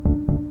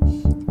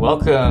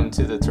Welcome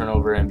to the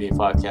Turnover NBA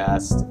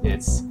podcast.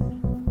 It's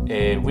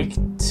a week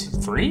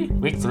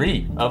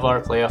three of our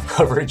playoff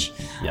coverage.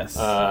 Yes.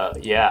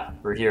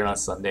 We're here on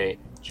Sunday,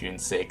 June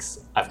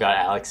 6th. I've got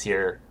Alex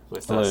here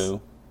with us.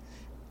 Hello.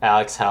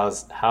 Alex,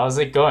 how's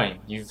it going?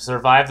 You've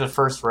survived the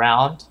first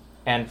round,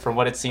 and from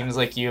what it seems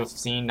like, you've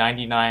seen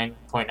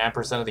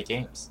 99.9% of the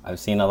games. I've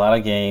seen a lot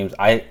of games.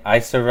 I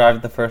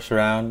survived the first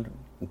round,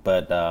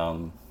 but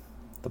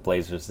the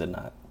Blazers did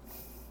not.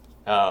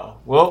 Oh,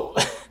 well,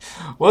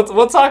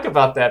 we'll talk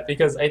about that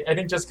because I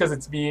think just because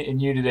it's me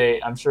and you today,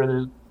 I'm sure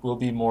there will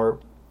be more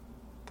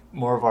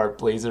of our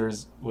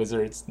Blazers,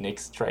 Wizards,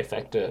 Knicks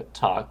trifecta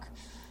talk.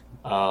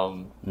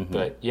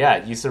 But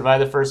yeah, you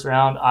survived the first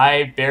round.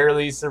 I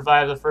barely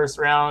survived the first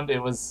round.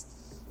 It was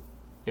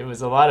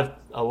a lot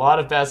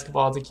of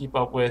basketball to keep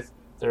up with.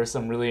 There are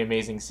some really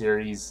amazing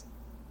series.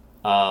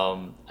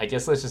 I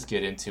guess let's just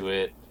get into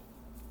it,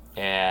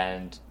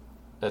 and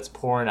let's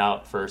pour it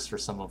out first for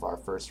some of our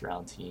first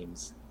round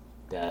teams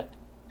that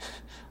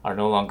are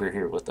no longer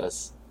here with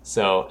us.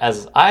 So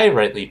as I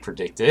rightly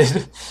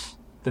predicted,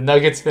 the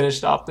Nuggets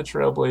finished off the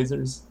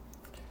Trailblazers,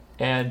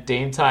 and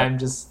Dame time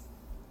just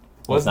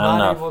was not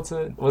enough.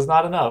 It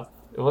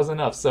wasn't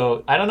enough.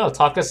 So I don't know.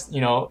 Talk us,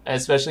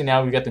 especially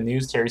now we've got the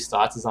news. Terry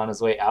Stotts is on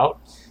his way out.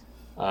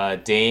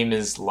 Dame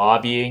is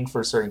lobbying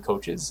for certain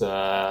coaches.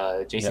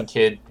 Jason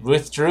Kidd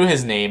withdrew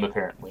his name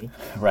apparently.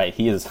 Right,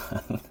 he is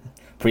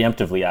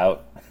preemptively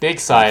out. Big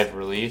sigh of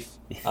relief.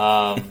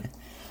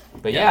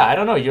 But yeah, I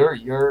don't know.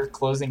 Your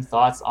closing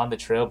thoughts on the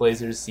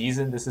Trailblazers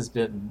season. This has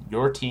been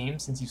your team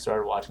since you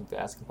started watching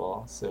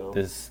basketball. So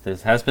this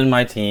has been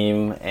my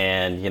team,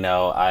 and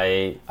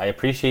I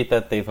appreciate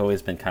that they've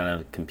always been kind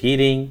of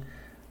competing.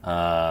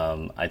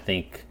 I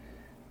think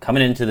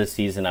coming into the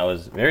season, I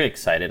was very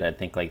excited. I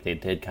think they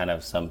did kind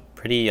of some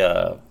pretty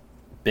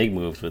big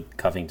moves with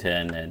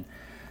Covington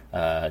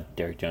and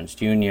Derrick Jones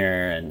Jr.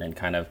 and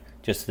kind of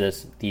just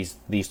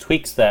these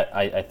tweaks that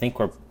I think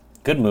were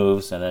good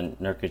moves. And then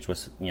Nurkic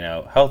was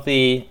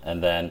healthy,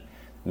 and then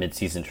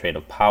mid-season trade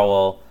of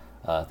Powell.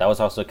 That was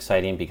also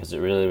exciting because it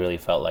really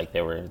felt like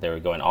they were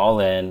going all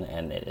in,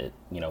 and it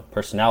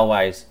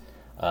personnel-wise,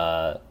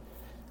 I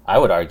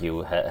would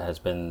argue has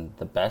been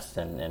the best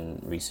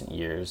in recent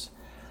years.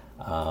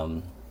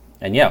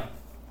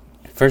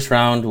 First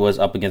round was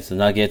up against the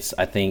Nuggets.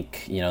 I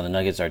think the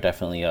Nuggets are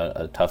definitely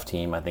a tough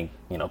team. I think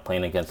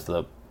playing against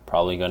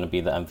probably going to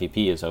be the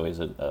MVP is always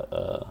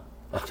a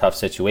tough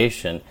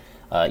situation,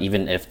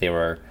 even if they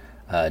were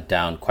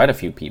down quite a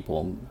few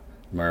people,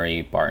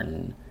 Murray,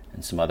 Barton,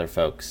 and some other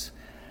folks.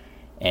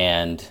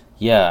 And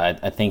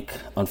I think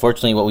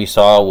unfortunately what we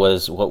saw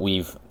was what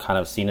we've kind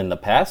of seen in the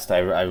past.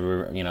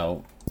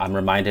 I'm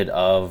reminded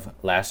of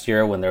last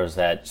year when there was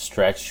that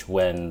stretch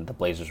when the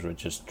Blazers were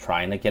just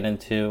trying to get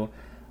into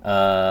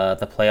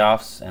the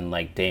playoffs,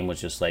 and Dame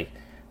was just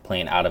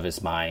playing out of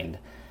his mind.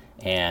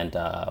 And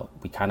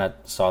we kind of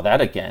saw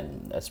that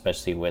again,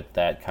 especially with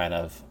that kind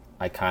of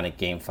iconic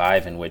Game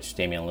 5 in which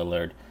Damian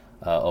Lillard,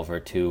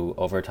 over 2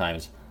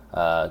 overtimes,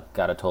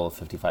 got a total of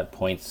 55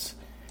 points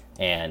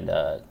and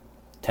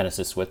 10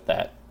 assists with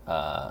that,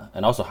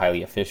 and also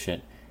highly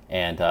efficient,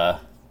 and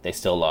they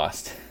still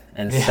lost.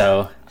 And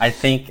so I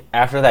think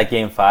after that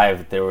Game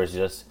 5, there was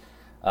just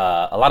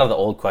a lot of the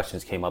old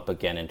questions came up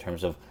again in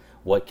terms of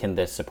what can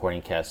this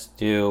supporting cast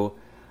do.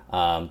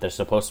 They're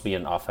supposed to be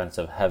an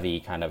offensive heavy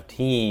kind of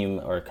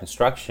team or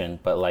construction,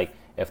 but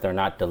if they're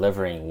not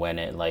delivering when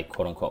it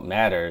quote unquote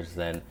matters,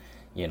 then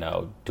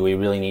do we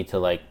really need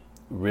to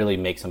really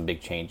make some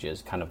big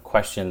changes? Kind of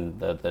question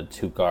the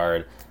two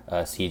guard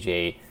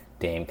CJ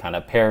Dame kind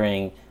of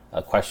pairing,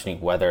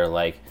 questioning whether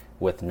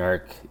with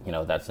Nurk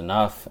that's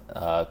enough,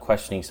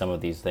 questioning some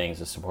of these things,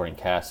 the supporting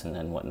cast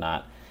and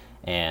whatnot.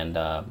 And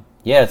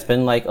it's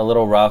been a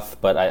little rough,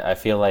 but I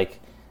feel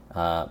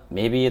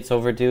maybe it's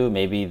overdue.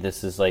 Maybe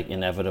this is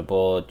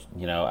inevitable.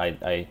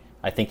 I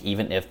think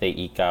even if they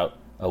eke out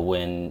a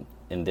win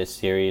in this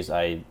series,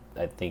 I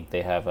think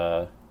they have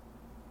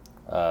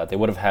they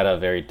would have had a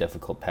very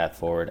difficult path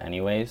forward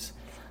anyways.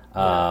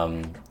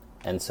 And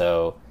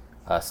so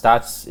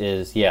Stotts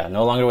is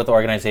no longer with the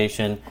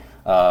organization.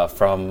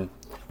 From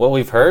what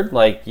we've heard,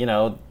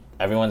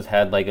 everyone's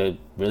had a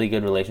really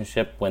good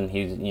relationship when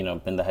he's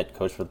been the head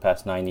coach for the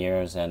past 9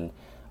 years, and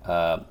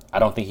I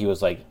don't think he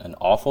was an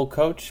awful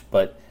coach,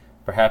 but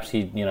perhaps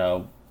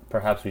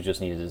perhaps we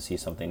just needed to see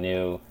something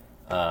new.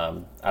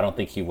 I don't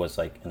think he was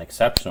an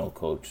exceptional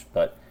coach,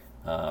 but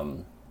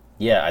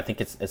I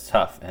think it's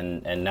tough,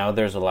 and now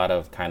there's a lot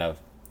of kind of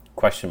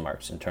question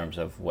marks in terms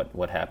of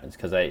what happens,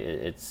 because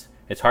it's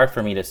hard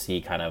for me to see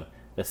kind of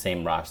the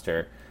same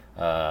roster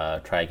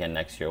try again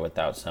next year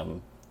without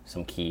some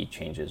key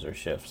changes or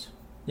shifts.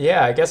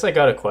 Yeah, I guess I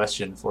got a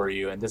question for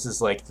you, and this is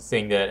the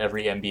thing that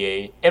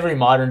every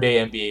modern day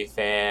NBA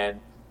fan,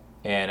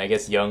 and I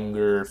guess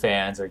younger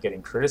fans are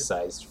getting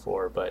criticized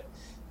for. But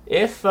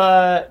if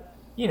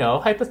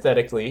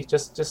hypothetically,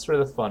 just for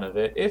the fun of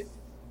it,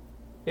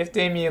 if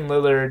Damian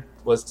Lillard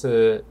was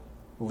to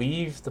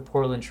leave the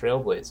Portland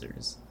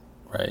Trailblazers,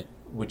 right,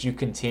 would you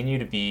continue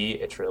to be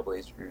a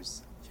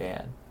Trailblazers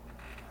fan?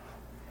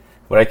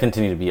 Would I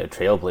continue to be a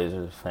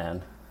Trailblazers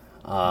fan?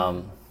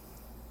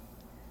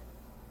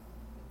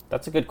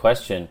 That's a good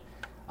question.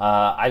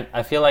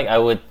 I feel like I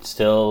would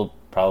still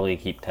probably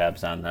keep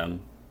tabs on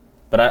them,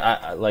 but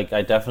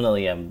I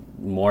definitely am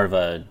more of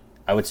a.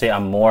 I would say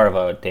I'm more of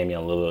a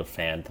Damian Lillard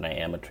fan than I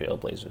am a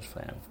Trailblazers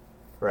fan.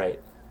 Right.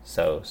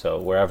 So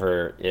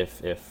wherever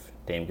if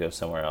Dame goes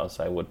somewhere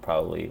else, I would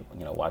probably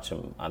watch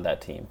him on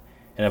that team.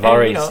 And I've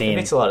already seen. It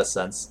makes a lot of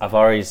sense. I've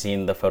already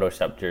seen the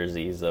Photoshop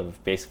jerseys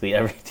of basically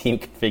every team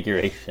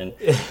configuration.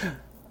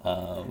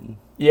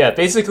 Yeah,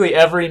 basically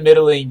every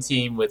middling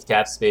team with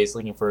cap space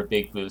looking for a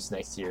big boost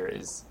next year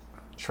is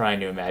trying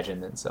to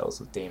imagine themselves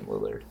with Dame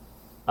Lillard.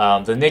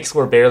 The Knicks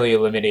were barely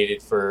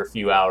eliminated for a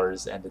few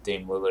hours, and the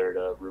Dame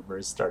Lillard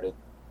rumors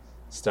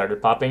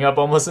started popping up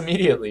almost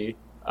immediately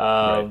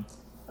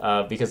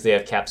because they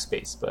have cap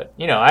space. But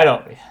I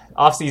don't.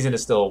 Off season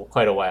is still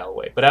quite a while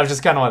away. But I was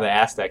just kind of wanted to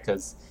ask that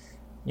because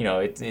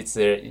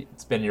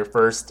it's been your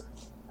first,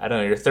 I don't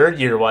know, your third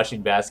year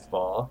watching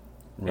basketball.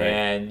 Right.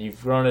 And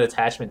you've grown an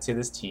attachment to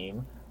this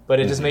team, but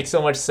it just makes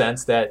so much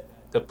sense that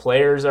the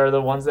players are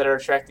the ones that are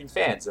attracting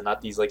fans and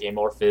not these like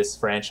amorphous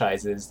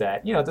franchises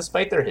that,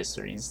 despite their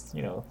histories,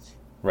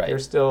 right. they're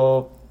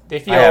still, they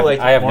feel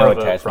I have more no of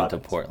attachment to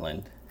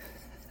Portland.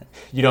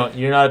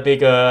 You're not a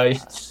big, not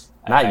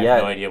I yet.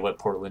 have no idea what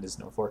Portland is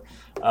known for.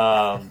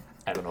 I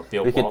don't know,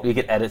 Bill Wall. We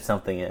could edit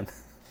something in.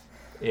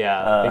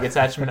 Yeah, big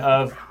attachment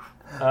of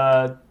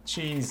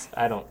cheese.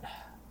 I've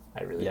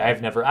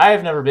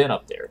never been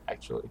up there,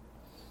 actually.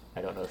 I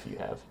don't know if you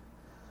have.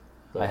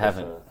 But I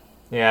haven't.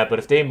 But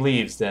if Dame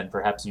leaves, then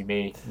perhaps you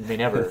may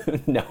never.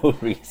 No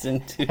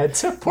reason to head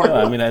to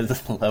Portland. No, I mean, I'd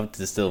just love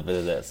to still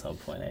visit at some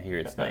point. I hear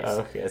it's nice.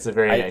 Okay, that's a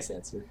very nice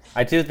answer.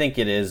 I do think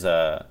it is.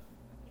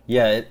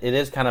 It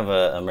is kind of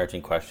a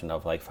emerging question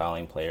of like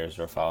following players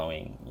or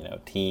following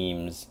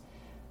teams.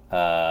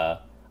 I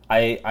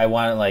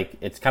want to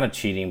it's kind of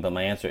cheating, but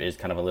my answer is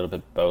kind of a little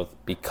bit both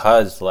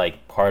because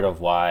part of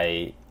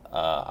why.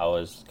 I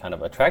was kind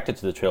of attracted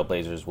to the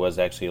Trailblazers was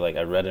actually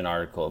I read an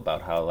article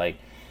about how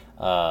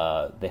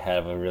they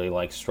have a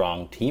really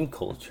strong team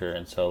culture,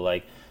 and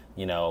so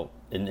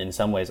in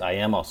some ways I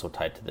am also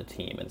tied to the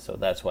team, and so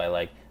that's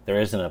why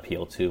there is an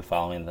appeal to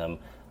following them,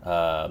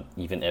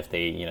 even if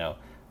they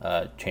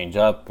change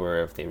up or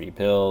if they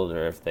rebuild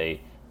or if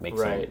they make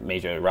some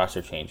major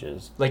roster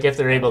changes. If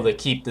they're able to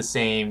keep the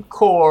same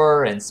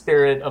core and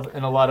spirit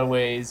in a lot of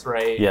ways,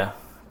 right? Yeah.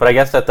 But I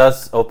guess that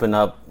does open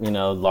up,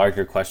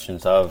 larger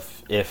questions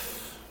of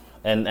if,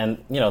 and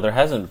there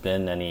hasn't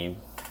been any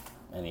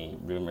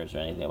rumors or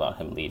anything about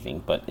him leaving.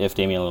 But if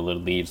Damian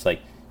Lillard leaves,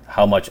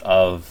 how much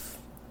of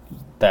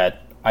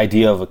that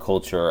idea of a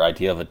culture or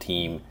idea of a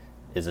team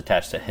is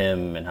attached to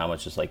him, and how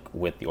much is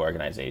with the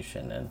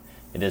organization, and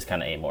it is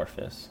kind of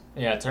amorphous.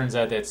 Yeah, it turns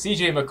out that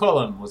C.J.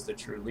 McCollum was the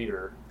true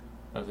leader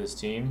of this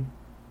team.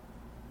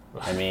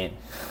 I mean.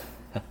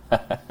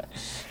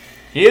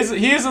 He is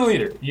a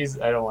leader.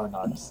 I don't want to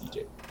knock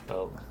CJ.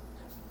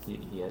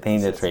 They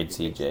need to trade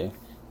CJ.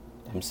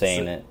 I'm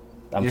saying it.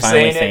 I'm You're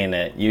finally saying saying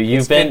it.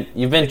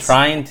 You've been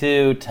trying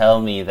to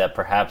tell me that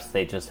perhaps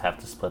they just have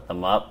to split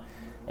them up,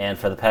 and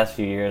for the past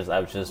few years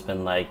I've just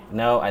been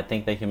no, I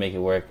think they can make it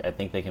work.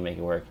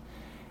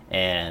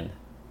 And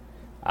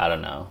I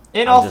don't know.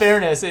 In all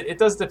fairness, it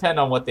does depend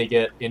on what they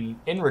get in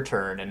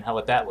return and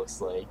what that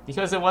looks like,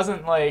 because it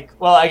wasn't I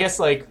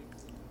guess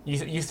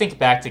you think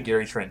back to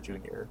Gary Trent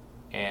Jr.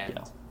 and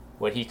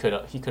what he could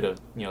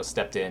have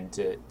stepped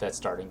into that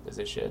starting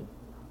position.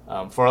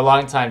 For a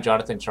long time,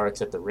 Jonathan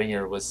Sharks at the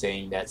Ringer was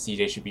saying that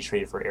CJ should be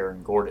traded for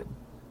Aaron Gordon,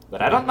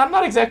 but I'm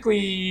not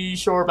exactly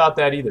sure about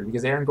that either,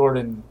 because Aaron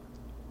Gordon,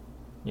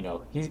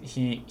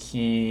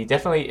 he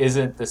definitely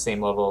isn't the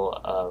same level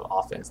of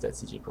offense that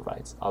CJ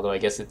provides. Although I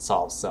guess it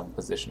solves some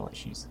positional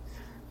issues,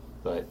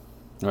 but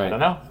I don't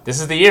know. This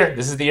is the year.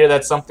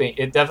 That something.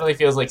 It definitely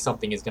feels like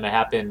something is going to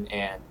happen,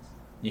 and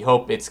you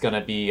hope it's going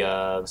to be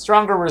a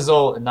stronger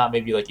result and not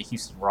maybe a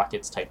Houston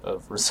Rockets type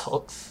of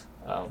result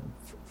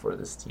for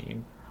this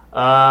team.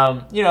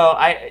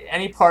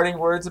 Any parting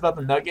words about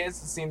the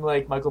Nuggets? It seemed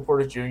like Michael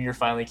Porter Jr.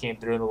 finally came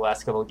through in the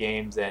last couple of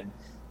games, and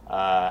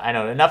I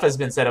know enough has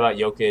been said about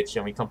Jokic,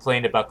 and we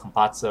complained about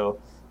Campazzo.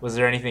 Was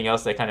there anything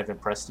else that kind of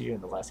impressed you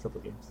in the last couple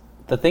of games?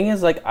 The thing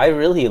is, I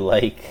really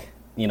like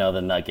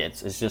the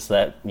Nuggets. It's just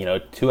that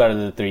 2 out of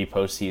the 3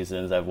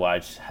 postseasons I've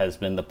watched has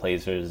been the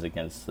Blazers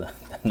against the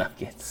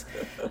Nuggets.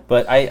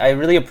 But I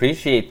really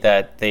appreciate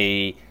that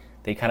they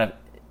kind of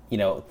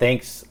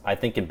thanks, I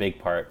think, in big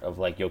part of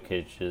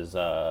Jokic's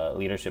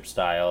leadership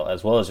style,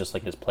 as well as just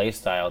his play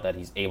style, that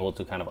he's able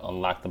to kind of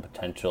unlock the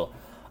potential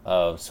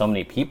of so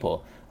many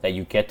people, that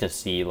you get to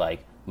see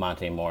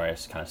Monte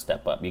Morris kind of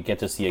step up. You get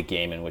to see a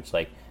game in which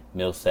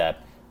Millsap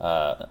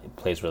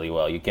plays really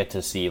well. You get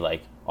to see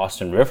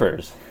Austin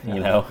Rivers,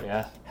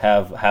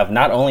 have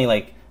not only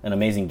an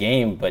amazing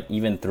game, but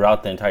even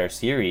throughout the entire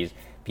series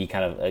be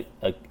kind of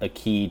a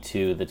key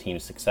to the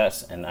team's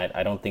success. And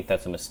I don't think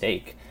that's a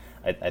mistake.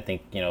 I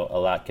think a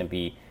lot can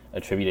be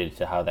attributed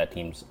to how that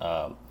team's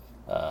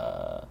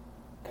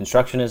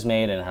construction is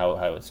made and how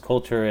its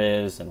culture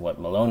is and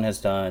what Malone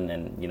has done.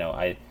 And,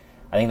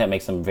 I think that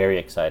makes them very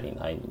exciting.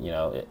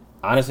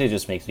 Honestly, it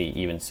just makes me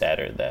even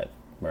sadder that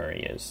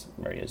Murray is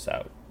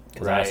out.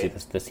 Because honestly,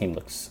 this team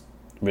looks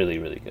really,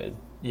 really good.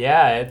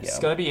 Yeah, it's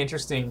going to be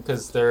interesting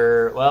because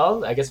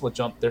I guess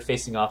they're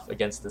facing off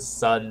against the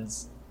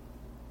Suns,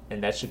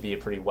 and that should be a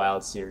pretty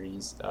wild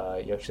series.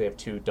 You actually have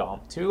two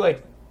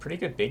like pretty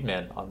good big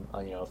men on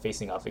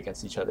facing off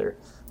against each other.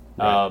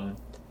 Right.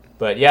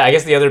 But yeah, I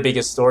guess the other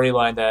biggest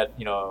storyline that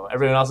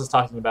everyone else is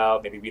talking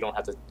about, maybe we don't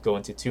have to go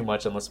into too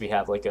much unless we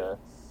have like a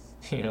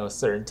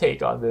certain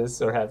take on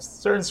this or have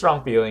certain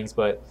strong feelings,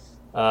 but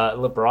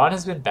LeBron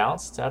has been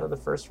bounced out of the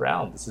first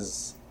round. This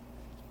is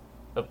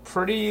a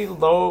pretty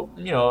low,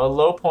 a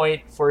low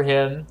point for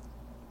him,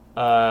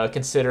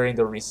 considering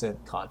the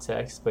recent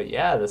context. But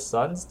yeah, the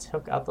Suns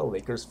took out the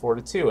Lakers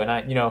 4-2, and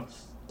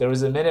there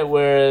was a minute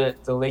where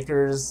the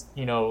Lakers,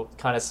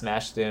 kind of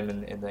smashed them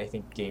in I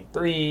think Game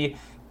 3,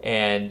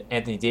 and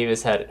Anthony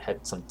Davis had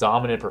some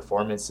dominant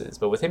performances.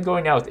 But with him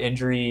going out with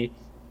injury,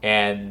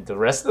 and the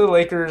rest of the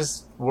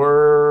Lakers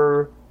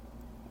were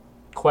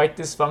quite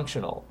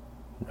dysfunctional.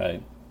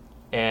 Right.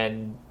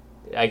 And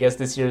I guess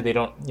this year they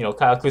don't,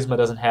 Kyle Kuzma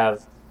doesn't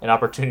have an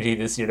opportunity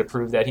this year to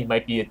prove that he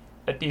might be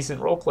a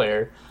decent role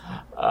player.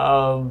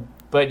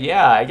 But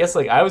yeah, I guess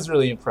I was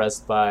really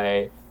impressed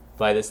by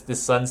this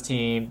Suns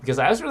team because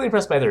I was really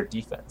impressed by their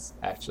defense,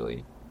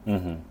 actually.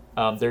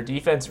 Mm-hmm. Their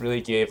defense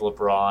really gave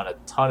LeBron a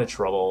ton of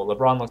trouble.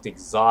 LeBron looked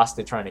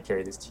exhausted trying to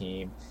carry this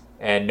team.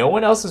 And no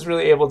one else was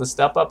really able to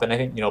step up. And I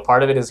think,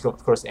 part of it is,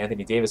 of course,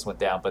 Anthony Davis went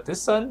down. But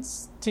this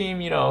Suns team,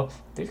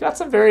 they've got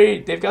some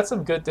good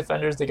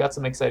defenders. They got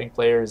some exciting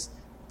players.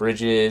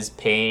 Bridges,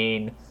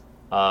 Payne,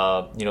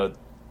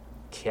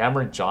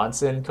 Cameron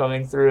Johnson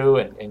coming through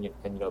and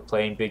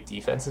playing big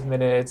defensive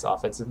minutes,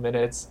 offensive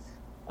minutes.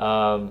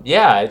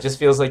 It just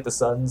feels like the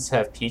Suns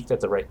have peaked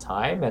at the right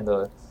time. And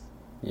the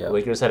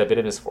Lakers had a bit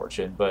of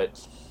misfortune.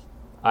 But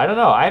I don't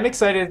know. I'm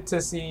excited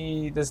to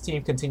see this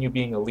team continue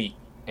being elite.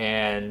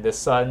 And the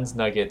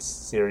Suns-Nuggets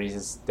series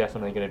is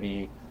definitely going to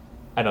be,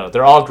 I don't know,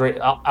 they're all great.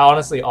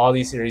 Honestly, all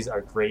these series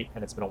are great,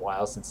 and it's been a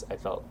while since I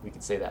felt we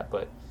could say that.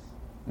 But,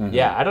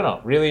 yeah, I don't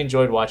know. Really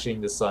enjoyed watching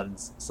the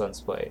Suns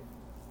play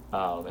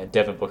and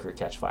Devin Booker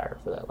catch fire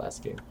for that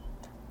last game.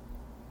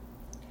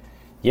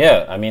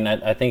 Yeah, I mean,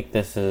 I think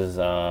this is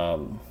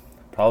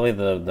probably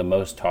the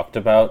most talked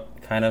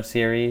about kind of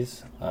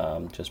series,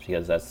 just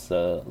because that's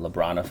the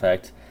LeBron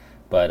effect.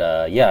 But,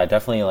 I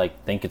definitely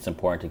think it's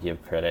important to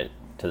give credit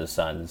to the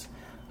Suns.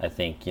 I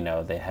think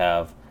they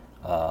have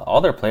all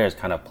their players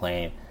kind of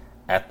playing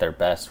at their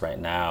best right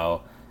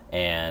now,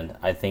 and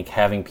I think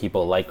having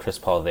people like Chris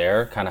Paul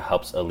there kind of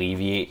helps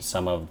alleviate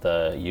some of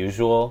the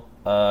usual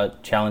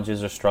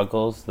challenges or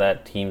struggles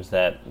that teams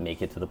that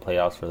make it to the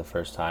playoffs for the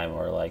first time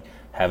or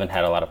haven't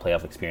had a lot of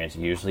playoff experience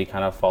usually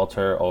kind of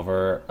falter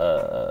over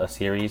a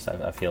series.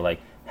 I feel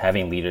like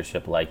having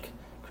leadership like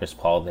Chris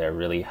Paul there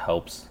really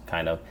helps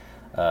kind of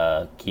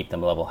keep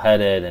them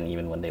level-headed, and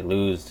even when they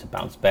lose, to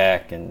bounce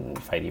back and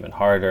fight even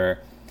harder.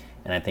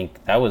 And I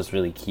think that was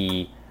really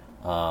key,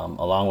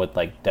 along with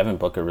Devin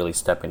Booker really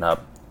stepping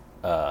up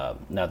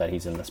now that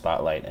he's in the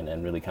spotlight,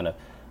 and really kind of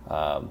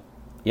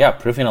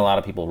proving a lot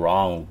of people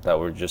wrong that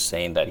were just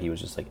saying that he was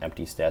just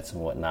empty stats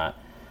and whatnot.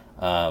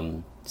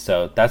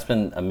 So that's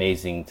been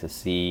amazing to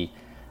see.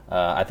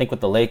 I think with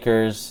the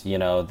Lakers,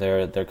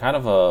 they're kind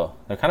of a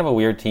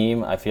weird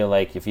team. I feel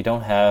like if you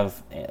don't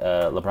have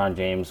LeBron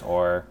James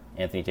or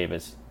Anthony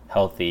Davis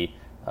healthy,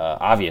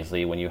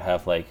 obviously when you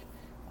have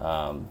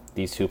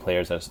these two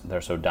players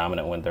they're so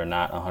dominant when they're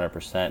not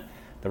 100%,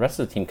 the rest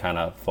of the team kind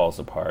of falls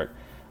apart.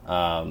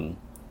 And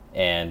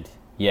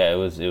yeah, it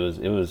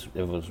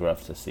was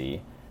rough to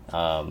see.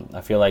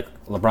 I feel like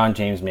LeBron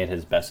James made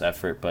his best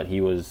effort, but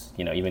he was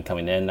even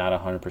coming in not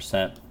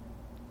 100%.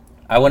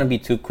 I wouldn't be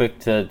too quick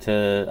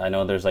to I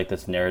know there's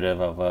this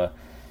narrative of the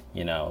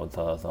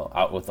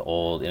out with the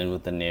old, in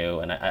with the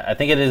new, and I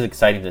think it is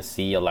exciting to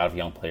see a lot of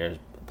young players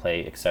play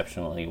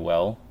exceptionally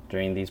well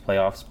during these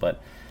playoffs,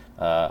 but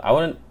I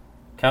wouldn't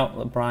count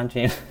LeBron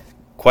James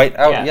quite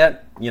out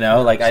yet.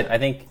 I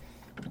think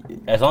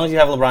as long as you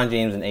have LeBron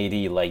James and AD,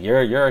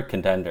 you're a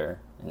contender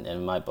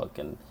in my book,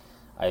 and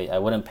I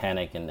wouldn't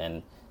panic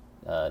and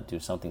do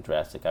something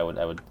drastic. I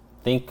would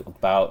think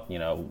about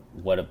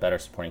what a better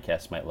supporting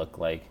cast might look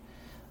like.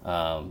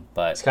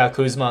 But is Kyle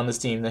Kuzma on this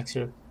team next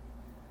year?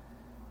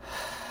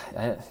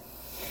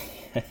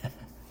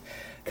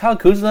 Kyle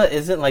Kuzma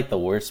isn't the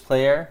worst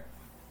player.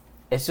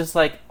 It's just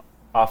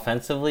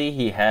offensively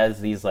he has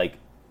these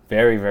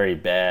very, very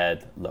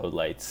bad low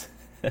lights.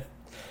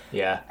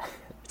 Yeah,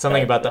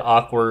 something about the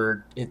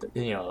awkward. He's a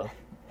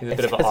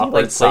bit of an awkward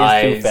plays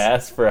size. Too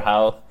fast for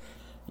how.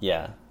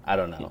 Yeah, I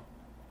don't know.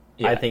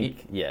 Yeah, I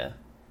think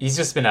he's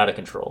just been out of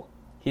control.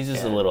 He's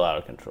just a little out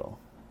of control.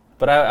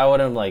 But I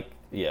wouldn't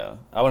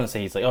I wouldn't say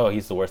he's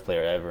he's the worst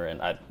player ever,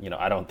 and I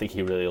don't think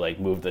he really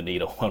moved the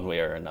needle one way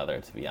or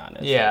another, to be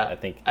honest. Yeah, I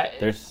think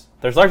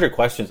there's larger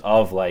questions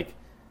of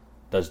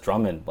does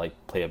Drummond like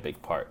play a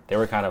big part? They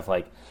were kind of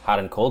like hot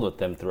and cold with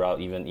them throughout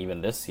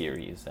even this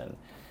series, and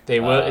They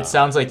will. It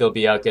sounds like they'll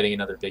be out getting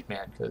another big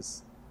man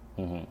because,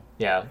 mhm.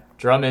 yeah,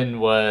 Drummond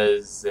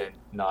was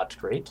not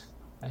great.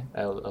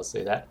 I'll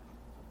say that.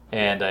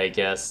 And I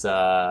guess,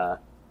 yeah,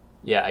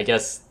 I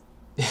guess,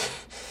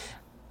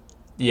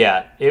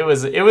 yeah, it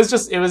was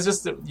just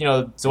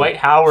Dwight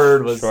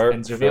Howard was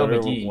and JaVale Schroeder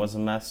McGee. was a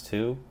mess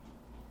too,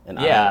 and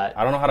Yeah,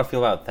 I don't know how to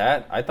feel about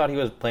that. I thought he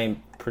was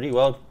playing pretty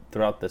well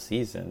throughout the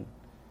season.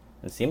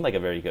 It seemed like a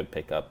very good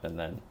pickup, and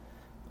then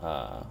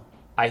uh,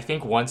 I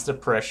think once the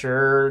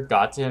pressure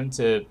got to him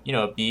to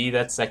be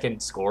that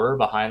second scorer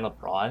behind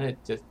LeBron, it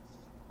just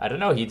I don't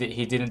know he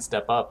didn't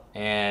step up,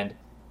 and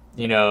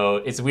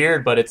it's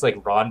weird, but it's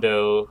like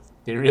Rondo.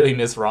 They really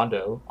miss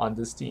Rondo on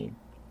this team.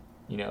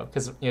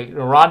 Because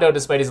Rondo,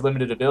 despite his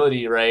limited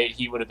ability, right,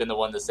 he would have been the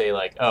one to say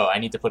like, "Oh, I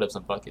need to put up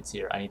some buckets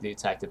here. I need to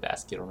attack the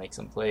basket or make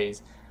some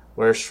plays."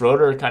 Whereas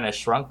Schroeder kind of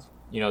shrunk,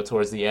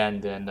 towards the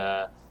end and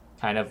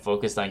kind of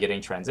focused on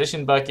getting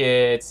transition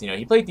buckets.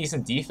 He played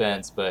decent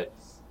defense, but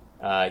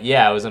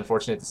yeah, it was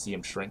unfortunate to see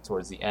him shrink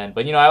towards the end.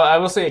 But I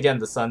will say again,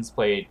 the Suns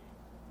played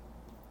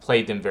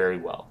them very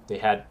well. They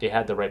had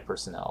the right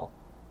personnel.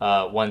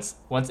 Once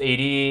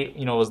AD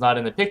was not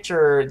in the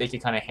picture, they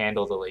could kind of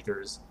handle the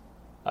Lakers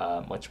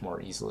much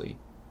more easily.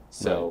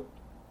 So,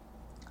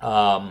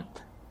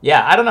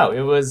 yeah, I don't know.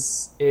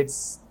 It's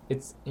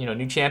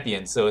new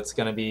champion, so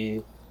it'll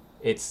be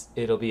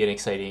an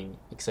exciting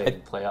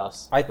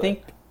playoffs.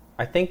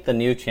 I think the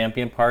new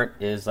champion part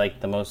is like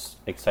the most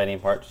exciting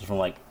part, just from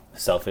like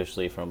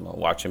selfishly from a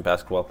watching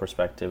basketball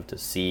perspective, to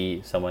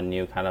see someone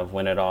new kind of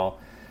win it all.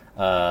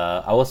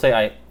 I will say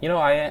I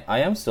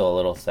am still a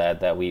little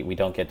sad that we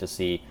don't get to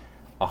see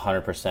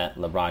 100%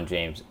 LeBron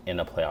James in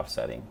a playoff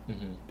setting,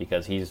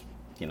 because he's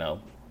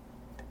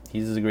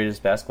the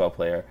greatest basketball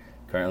player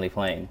currently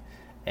playing,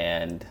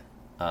 and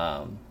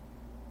I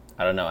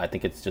don't know. I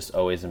think it's just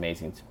always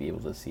amazing to be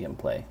able to see him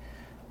play.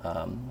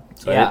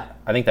 So yeah,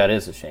 I think that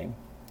is a shame,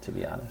 to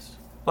be honest.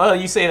 Well,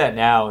 you say that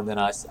now, and then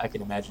I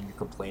can imagine you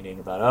complaining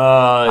about.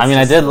 Oh, I mean,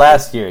 I did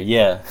last year,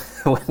 yeah,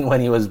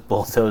 when he was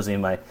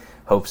bulldozing my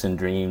hopes and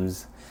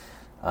dreams.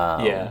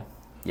 Yeah.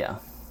 Yeah.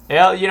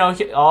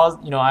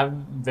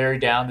 I'm very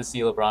down to see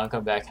LeBron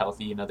come back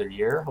healthy another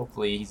year.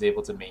 Hopefully, he's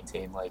able to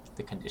maintain like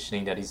the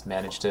conditioning that he's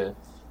managed to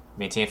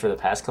maintain for the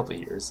past couple of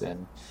years,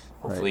 and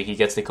hopefully he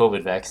gets the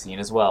COVID vaccine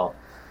as well.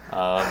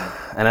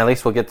 And at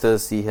least we'll get to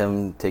see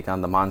him take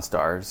on the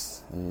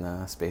Monstars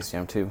in Space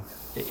Jam 2.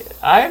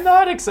 I'm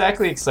not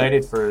exactly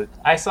excited for.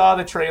 I saw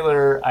the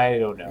trailer. I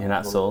don't know. You're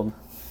not sold?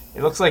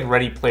 It looks like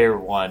Ready Player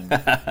One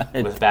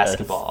with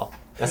basketball.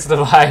 That's the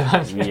vibe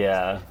I'm getting.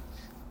 Yeah,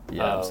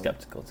 I'm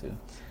skeptical too.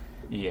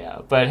 Yeah,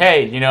 but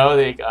hey,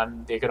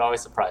 they could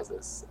always surprise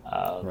us.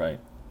 Right.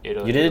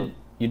 You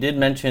did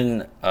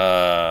mention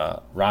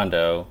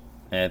Rondo,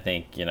 and I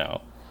think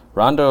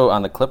Rondo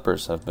on the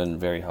Clippers have been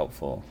very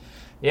helpful.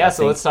 Yeah,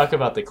 so let's talk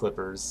about the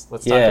Clippers.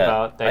 Let's talk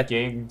about that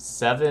Game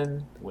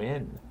 7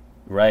 win.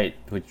 Right,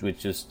 which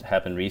just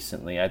happened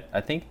recently. I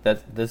think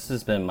that this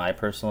has been my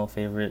personal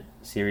favorite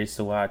series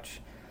to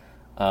watch,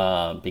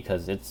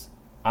 because it's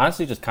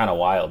honestly just kind of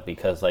wild,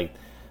 because like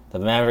the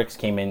Mavericks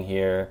came in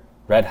here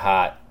red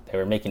hot. They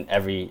were making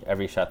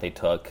every shot they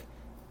took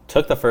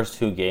the first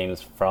two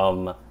games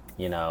from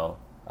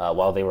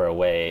while they were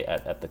away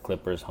at the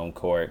Clippers home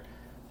court,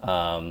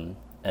 and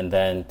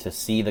then to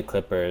see the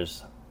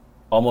Clippers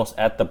almost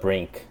at the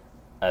brink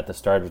at the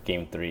start of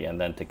Game 3, and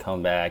then to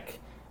come back,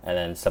 and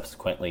then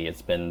subsequently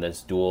it's been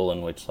this duel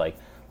in which like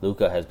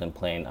Luka has been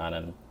playing on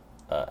an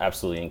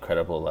absolutely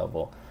incredible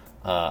level.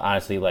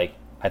 Honestly, like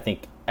I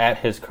think at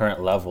his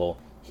current level,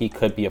 he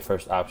could be a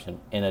first option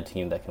in a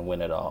team that can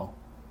win it all.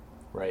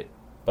 Right.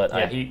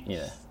 But he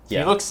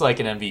looks like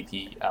an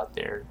MVP out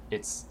there.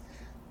 It's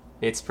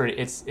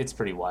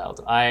pretty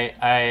wild.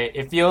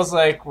 It feels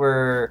like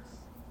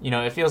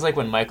it feels like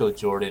when Michael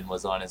Jordan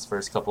was on his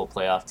first couple of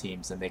playoff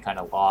teams and they kind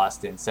of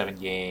lost in 7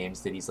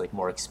 games to these like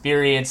more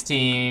experienced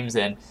teams,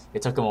 and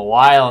it took him a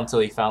while until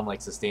he found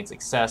like sustained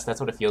success. That's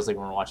what it feels like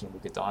when we're watching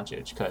Luka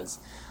Doncic, because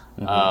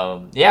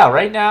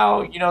right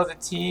now the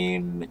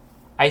team.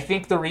 I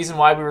think the reason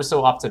why we were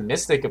so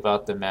optimistic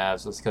about the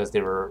Mavs was because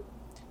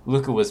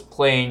Luka was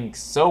playing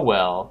so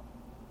well,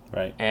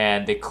 right,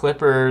 and the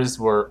Clippers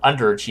were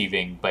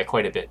underachieving by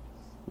quite a bit,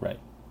 right.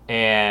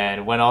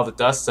 And when all the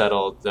dust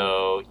settled,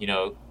 though,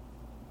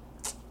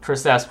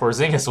 Kristaps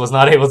Porzingis was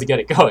not able to get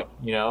it going,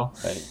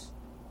 Right.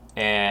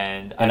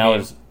 And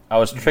I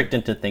was tricked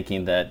into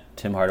thinking that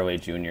Tim Hardaway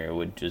Jr.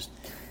 would just.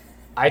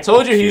 I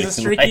told you he's a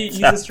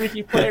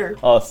streaky player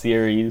all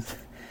series.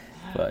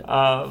 But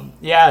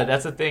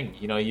that's the thing.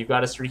 You've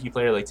got a streaky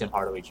player like Tim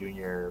Hardaway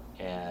Jr.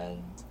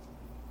 and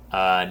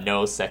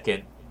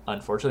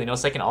unfortunately, no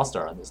second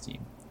All-Star on this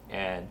team,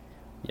 and.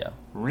 Yeah.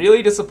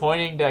 Really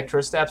disappointing that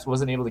Kristaps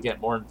wasn't able to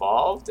get more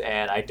involved,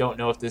 and I don't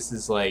know if this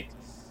is like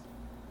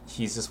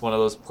he's just one of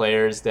those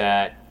players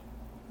that,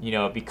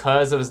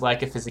 because of his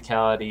lack of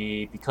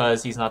physicality,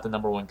 because he's not the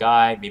number one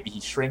guy, maybe he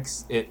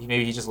shrinks.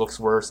 Maybe he just looks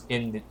worse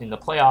in the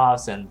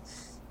playoffs, and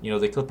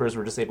the Clippers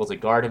were just able to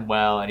guard him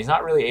well, and he's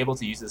not really able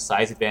to use his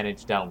size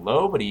advantage down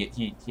low, but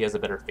he has a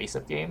better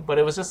face-up game. But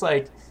it was just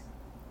like,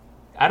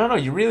 I don't know,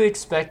 you really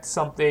expect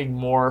something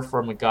more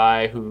from a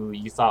guy who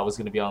you thought was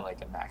going to be on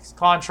like a max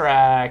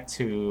contract,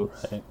 who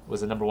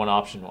was the number one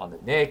option on the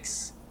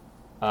Knicks.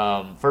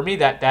 For me,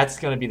 that's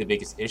going to be the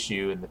biggest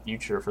issue in the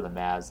future for the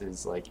Mavs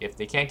is like if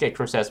they can't get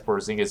Kristaps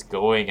Porzingis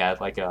going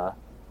at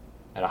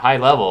a high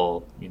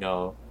level,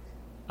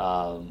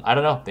 I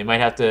don't know. They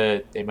might have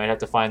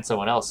to find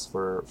someone else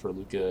for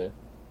Luka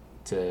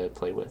to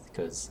play with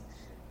because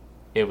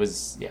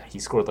he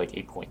scored like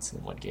 8 points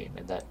in one game,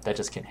 and that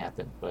just can't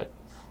happen. But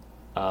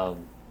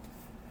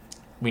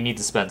we need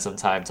to spend some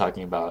time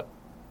talking about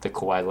the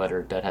Kawhi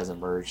letter that has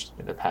emerged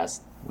in the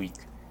past week.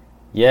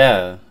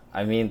 Yeah,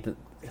 I mean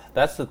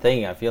that's the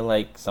thing. I feel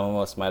like some of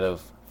us might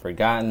have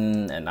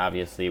forgotten, and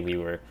obviously we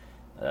were.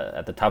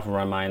 At the top of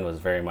our mind was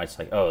very much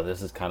like, oh,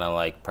 this is kind of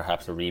like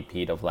perhaps a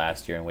repeat of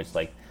last year in which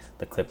like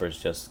the Clippers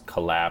just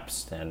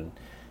collapsed and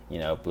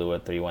blew a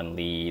 3-1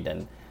 lead,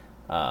 and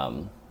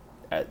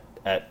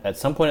at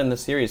some point in the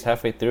series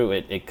halfway through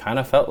it kind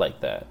of felt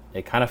like that.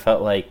 It kind of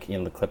felt like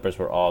the Clippers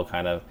were all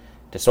kind of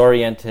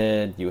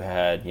disoriented. You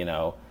had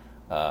you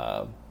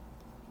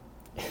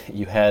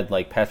had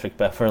like Patrick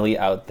Beverley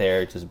out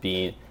there just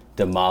being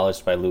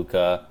demolished by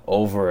Luka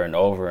over and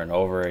over and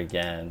over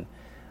again.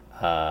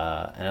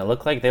 And it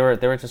looked like they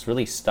were just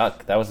really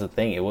stuck. That was the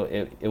thing. It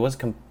was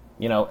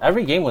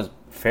every game was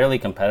fairly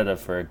competitive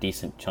for a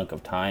decent chunk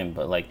of time,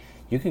 but like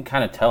you can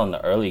kind of tell in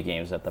the early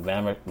games that the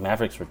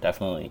Mavericks were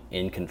definitely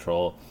in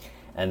control.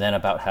 And then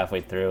about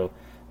halfway through,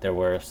 there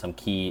were some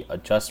key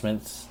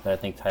adjustments that I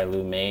think Ty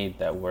Lue made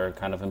that were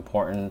kind of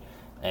important.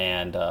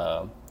 And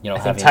I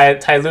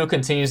think Ty Lue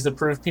continues to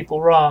prove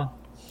people wrong.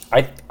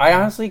 I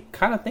honestly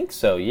kind of think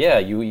so. Yeah,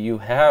 you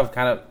have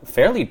kind of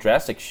fairly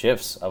drastic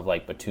shifts of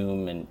like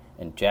Batum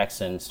and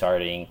Jackson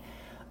starting,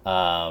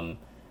 and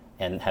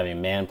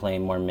having Man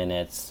playing more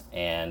minutes,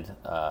 and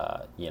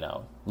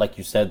like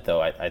you said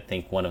though, I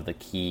think one of the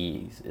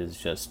keys is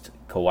just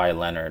Kawhi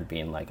Leonard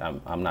being like,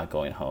 I'm not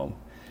going home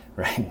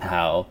right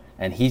now,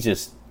 and he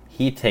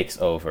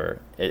takes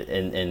over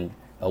in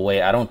a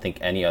way I don't think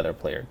any other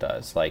player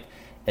does. Like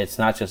it's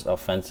not just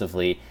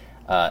offensively,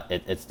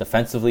 it's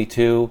defensively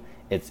too.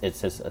 It's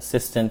his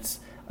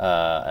assists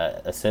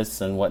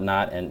and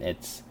whatnot, and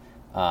it's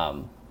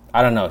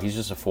I don't know. He's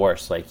just a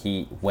force. Like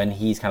when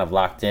he's kind of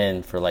locked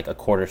in for like a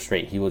quarter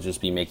straight, he will just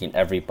be making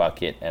every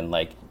bucket and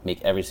like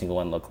make every single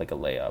one look like a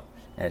layup.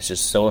 And it's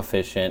just so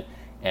efficient,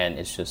 and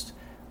it's just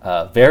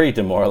very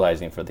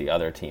demoralizing for the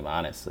other team,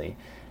 honestly.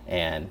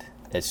 And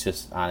it's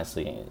just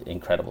honestly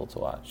incredible to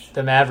watch.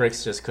 The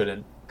Mavericks just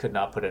could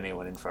not put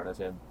anyone in front of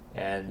him.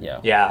 And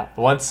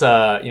once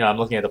I'm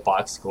looking at the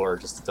box score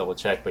just to double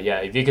check, but yeah,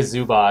 Ivica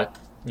Zubac,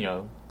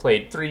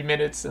 played 3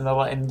 minutes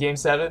in Game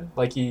 7.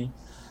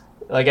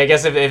 I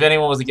guess if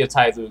anyone was to give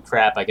Ty Lue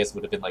crap, I guess it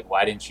would have been like,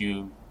 why didn't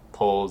you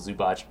pull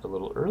Zubac a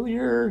little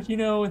earlier,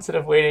 instead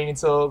of waiting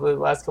until the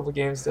last couple of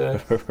games to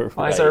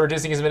finally start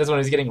reducing his minutes when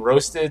he's getting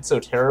roasted so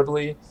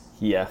terribly.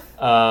 Yeah.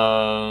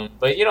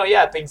 But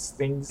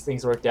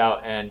things worked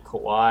out, and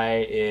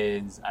Kawhi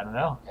is, I don't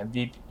know,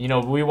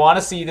 MVP. We want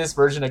to see this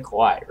version of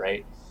Kawhi,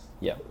 right?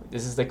 Yeah.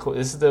 This is the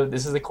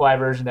Kawhi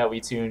version that we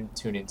tune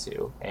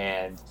into,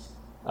 and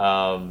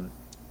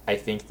I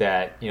think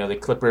that the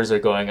Clippers are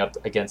going up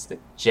against the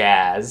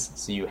Jazz,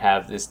 so you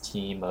have this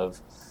team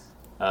of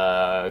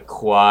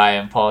Kawhi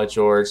and Paul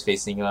George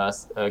facing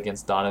us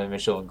against Donovan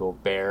Mitchell and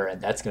Gobert,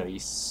 and that's going to be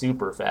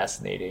super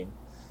fascinating.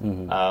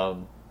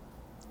 Mm-hmm.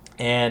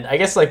 And I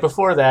guess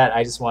before that,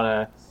 I just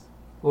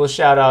we'll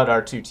shout out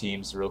our two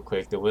teams real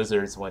quick. The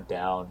Wizards went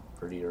down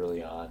pretty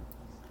early on,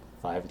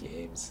 5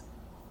 games.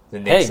 The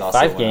Knicks also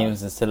 5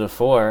 games instead of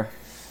 4.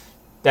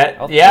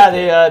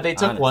 They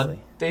took one.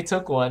 They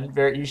took one.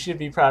 You should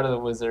be proud of the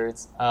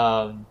Wizards.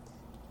 I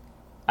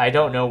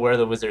don't know where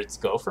the Wizards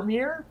go from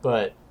here,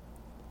 but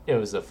it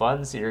was a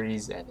fun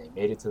series, and they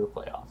made it to the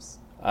playoffs.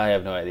 I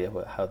have no idea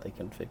how they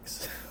can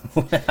fix.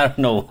 I don't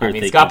know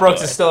where Scott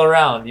Brooks is still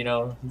around,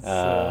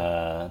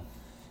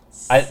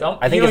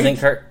 I think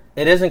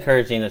it is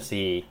encouraging to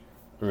see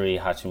Rui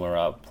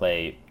Hachimura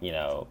play,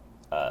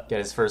 get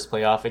his first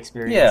playoff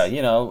experience. Yeah,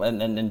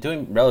 and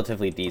doing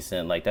relatively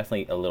decent, like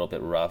definitely a little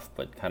bit rough,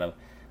 but kind of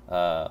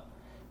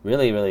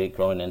really, really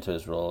growing into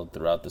his role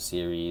throughout the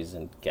series,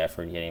 and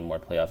Gafford getting more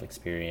playoff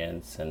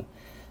experience, and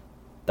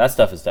that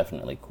stuff is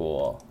definitely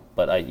cool.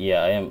 But I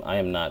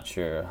am not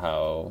sure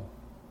how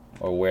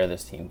or where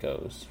this team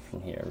goes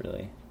from here,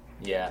 really.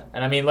 Yeah,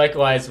 and I mean,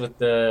 likewise with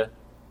the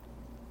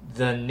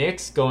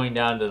Knicks going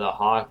down to the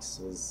Hawks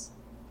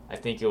I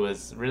think it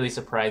was really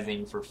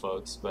surprising for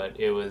folks, but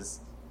it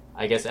was,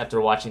 I guess after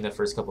watching the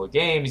first couple of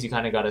games, you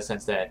kind of got a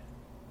sense that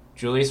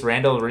Julius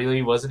Randle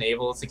really wasn't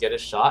able to get a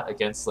shot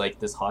against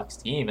this Hawks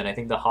team. And I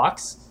think the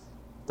Hawks,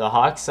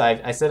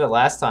 I said it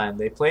last time,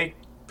 they play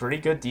pretty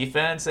good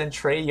defense, and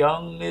Trae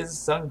Young is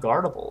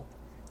unguardable.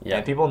 Yeah.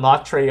 And people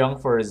knock Trae Young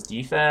for his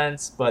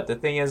defense, but the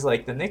thing is,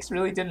 the Knicks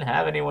really didn't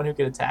have anyone who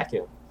could attack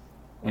him.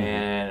 Mm-hmm.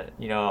 And,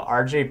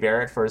 RJ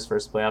Barrett for his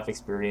first playoff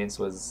experience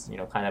was,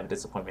 kind of a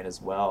disappointment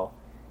as well.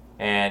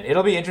 And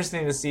it'll be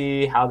interesting to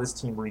see how this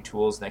team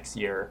retools next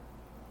year.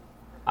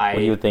 What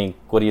do you I think?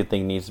 What do you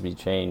think needs to be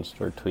changed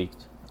or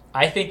tweaked?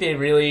 I think they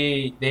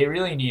really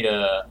need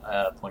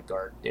a point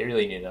guard. They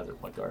really need another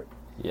point guard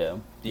Yeah,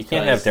 you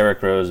can't have because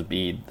Derrick Rose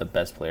be the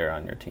best player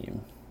on your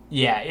team.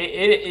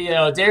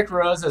 yeah, Derrick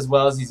Rose, as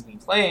well as he's been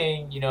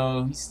playing,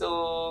 he's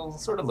still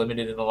sort of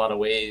limited in a lot of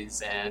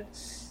ways. And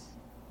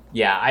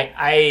yeah,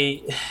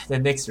 the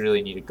Knicks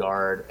really need a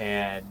guard.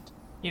 And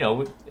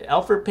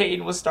Alfred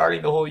Payton was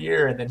starting the whole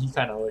year, and then he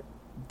kind of like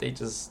they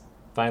just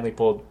finally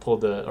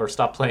pulled the or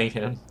stopped playing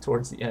him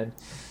towards the end.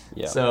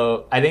 Yeah.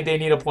 So I think they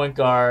need a point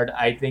guard.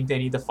 I think they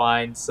need to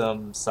find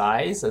some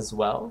size as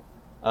well.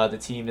 The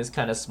team is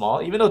kind of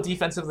small, even though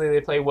defensively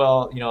they play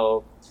well.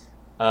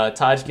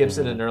 Taj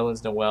Gibson Mm-hmm. and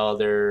Nerlens Noel,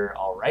 they're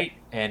all right.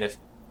 And if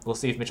we'll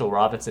see if Mitchell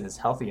Robinson is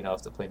healthy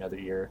enough to play another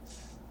year.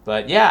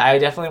 But yeah, I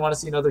definitely want to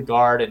see another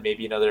guard and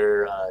maybe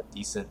another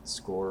decent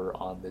scorer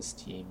on this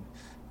team.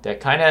 That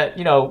kind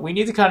of, we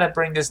need to kind of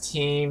bring this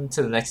team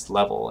to the next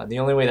level. And the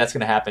only way that's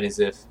going to happen is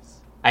if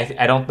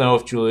I don't know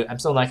if I'm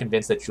still not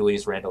convinced that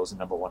Julius Randle is the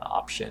number one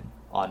option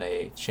on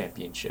a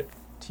championship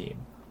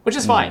team, which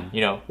is fine,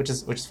 Mm-hmm. which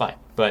is fine.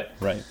 But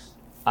Right.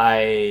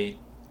 I,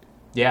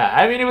 yeah,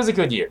 I mean, it was a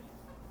good year. It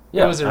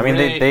Yeah. was a I mean,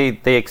 really,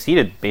 they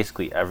exceeded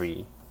basically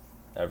every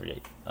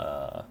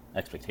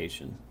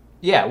expectation.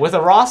 yeah, with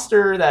a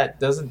roster that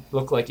doesn't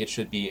look like it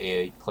should be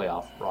a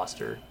playoff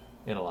roster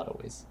in a lot of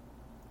ways.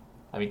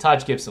 I mean,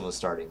 Taj Gibson was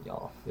starting,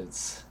 y'all.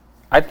 It's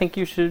I think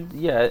you should.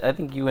 Yeah, I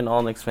think you and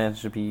all Knicks fans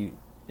should be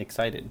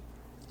excited.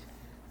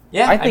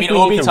 yeah. I I think mean, we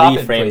Obi need to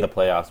Toppin reframe played. the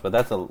playoffs, but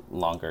that's a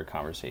longer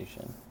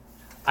conversation.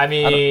 I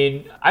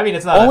mean,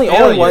 it's not Only a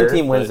failure, one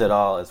team wins but it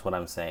all, is what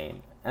I'm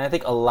saying. And I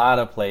think a lot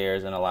of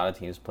players and a lot of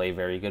teams play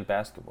very good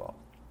basketball.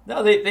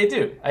 no, they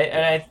do.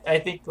 I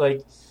think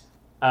like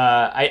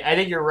I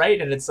think you're right,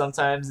 and it's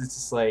sometimes it's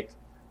just like,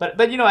 but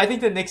I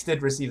think the Knicks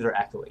did receive their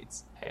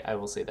accolades. I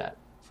will say that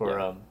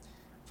Yeah.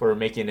 for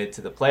making it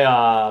to the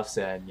playoffs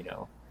and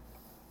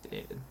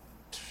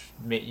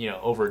And then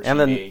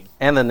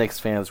overachieving. the Knicks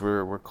fans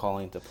were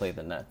calling to play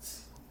the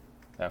Nets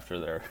after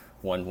their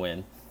one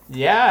win.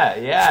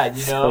 Yeah.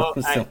 So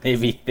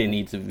maybe they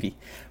need to be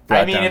I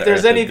brought mean, down if to there's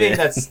earth a anything bit.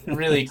 that's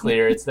really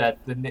clear, it's that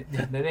the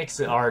Knicks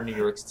are New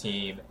York's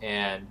team,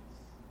 and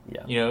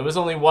Yeah. it was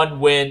only one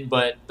win,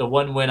 but the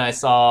one win I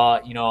saw,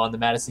 on the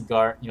Madison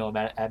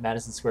at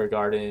Madison Square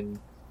Garden,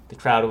 the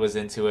crowd was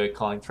into it,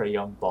 calling Trae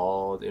Young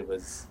bald. It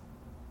was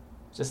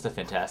just a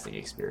fantastic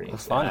experience. It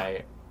was fun.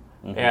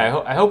 And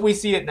Mhm. I hope we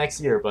see it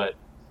next year, but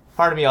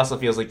part of me also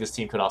feels like this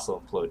team could also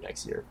implode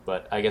next year.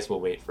 But I guess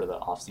we'll wait for the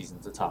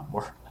offseason to talk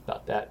more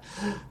about that.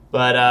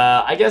 But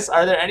I guess,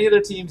 are there any other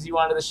teams you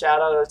wanted to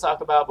shout out or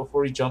talk about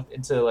before we jump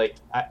into, like,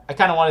 I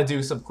kind of want to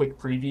do some quick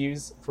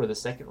previews for the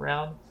second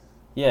round.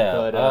 Yeah.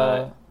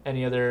 But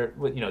any other,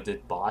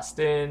 did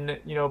Boston,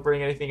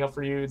 bring anything up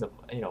for you?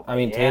 I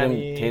mean,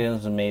 Miami?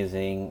 Tatum's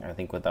amazing. I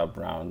think without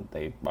Brown,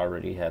 they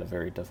already had a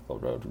very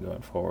difficult road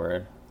going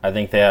forward. I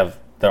think there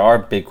are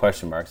big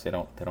question marks. They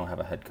don't have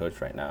a head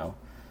coach right now.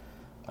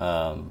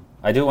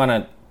 I do want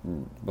to,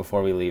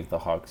 before we leave the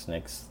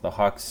Knicks, the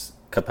Hawks,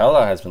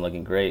 Capella has been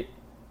looking great.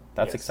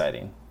 That's Yes.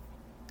 exciting.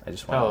 I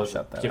just Oh, want to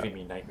shout that giving out.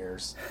 me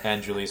nightmares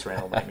and Julius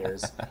Randle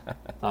nightmares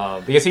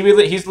because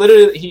he's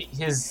literally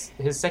his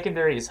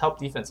secondary, his help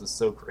defense was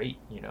so great.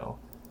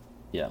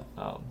 Yeah.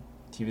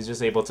 He was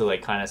just able to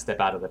like kind of step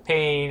out of the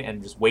paint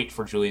and just wait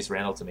for Julius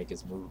Randle to make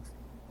his move.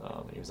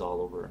 He was all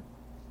over him.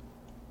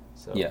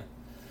 So Yeah.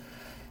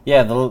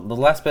 Yeah, the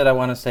last bit I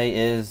want to say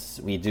is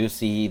we do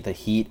see the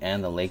Heat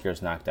and the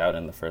Lakers knocked out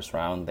in the first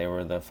round. They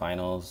were the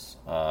finals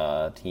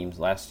teams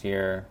last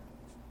year.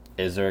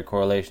 Is there a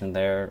correlation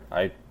there?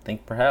 I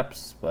think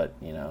perhaps, but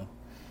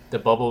the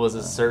bubble was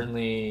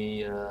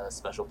certainly a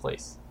special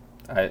place.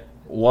 I'm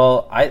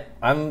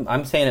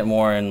saying it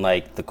more in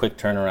like the quick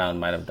turnaround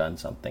might have done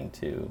something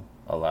to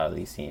a lot of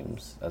these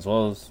teams, as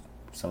well as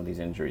some of these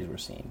injuries we're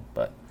seeing.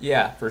 But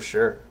Yeah, for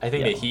sure. I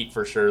think Yeah. the Heat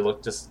for sure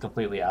looked just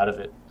completely out of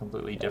it,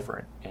 completely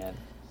different, and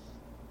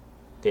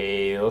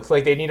they look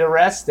like they need a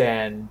rest.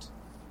 And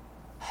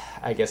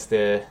I guess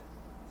they've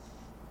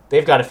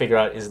got to figure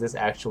out, is this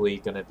actually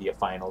going to be a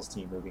finals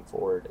team moving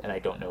forward? And I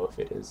don't know if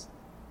it is,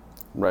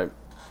 right,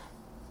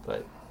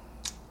 but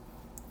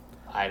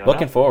I don't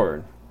looking know.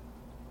 forward.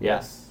 Yeah.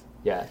 Yes.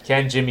 Yeah,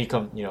 can Jimmy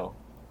come,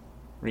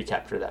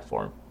 recapture that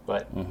form?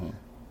 But Hmm.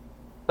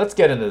 let's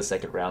get into the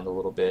second round a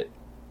little bit.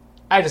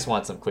 I just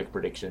want some quick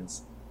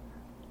predictions.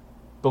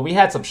 But we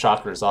had some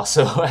shockers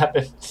also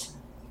happen.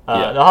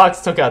 Yeah. The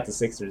Hawks took out the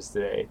Sixers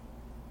today.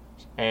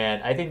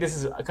 And I think this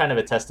is kind of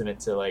a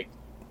testament to like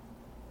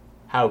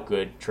how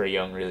good Trae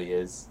Young really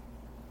is.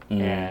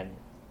 Mhm. And,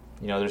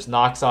 there's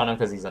knocks on him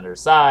because he's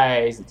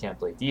undersized, he can't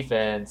play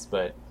defense,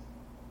 but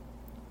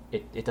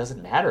it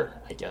doesn't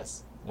matter, I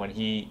guess. When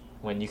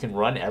you can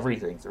run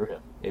everything through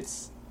him.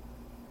 It's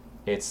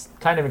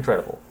kind of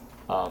incredible.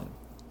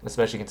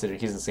 Especially considering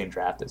he's the same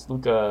draft as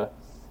Luka.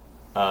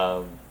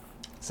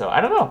 So I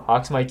don't know.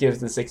 Hawks might give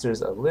the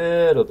Sixers a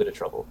little bit of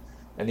trouble.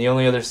 And the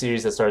only other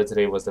series that started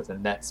today was that the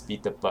Nets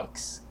beat the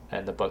Bucks,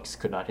 and the Bucks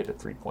could not hit a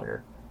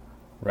three-pointer.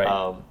 Right.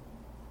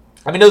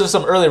 I mean, those are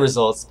some early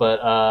results,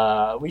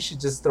 but we should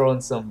just throw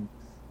in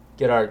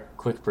get our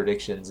quick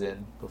predictions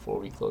in before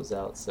we close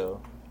out.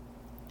 So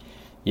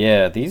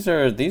Yeah, these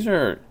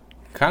are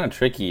kind of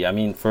tricky. I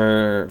mean,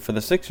 for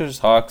the Sixers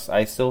Hawks,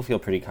 I still feel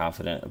pretty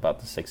confident about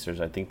the Sixers.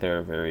 I think they're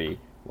a very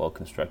well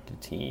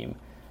constructed team,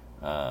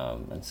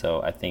 and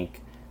so I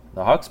think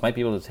the Hawks might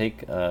be able to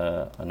take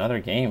another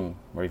game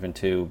or even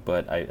two.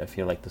 But I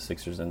feel like the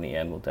Sixers in the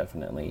end will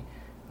definitely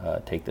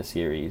take the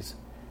series.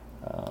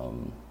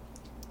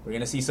 we're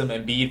gonna see some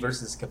Embiid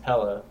versus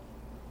Capella.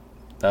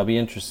 That'll be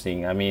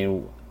interesting. I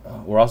mean,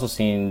 we're also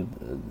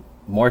seeing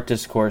more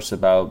discourse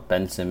about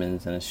Ben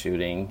Simmons and his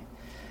shooting.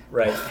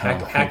 Right,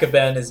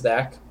 Hackeben is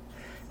back.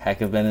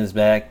 Hackeben is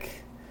back.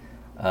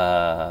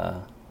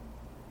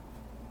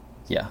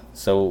 Yeah,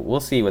 so we'll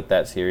see with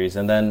that series.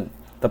 And then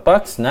the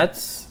Bucks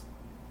Nets,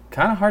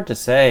 kind of hard to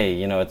say.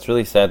 You know, it's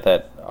really sad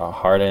that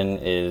Harden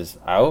is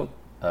out.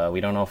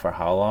 We don't know for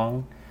how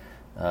long,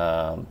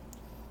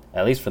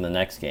 at least for the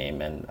next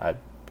game, and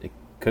it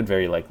could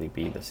very likely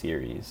be the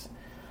series.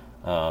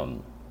 The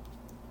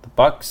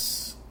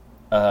Bucks,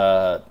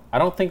 I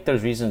don't think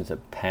there's reason to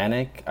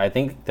panic. I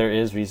think there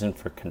is reason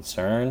for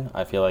concern.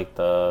 I feel like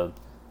the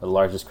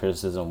largest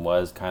criticism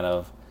was kind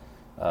of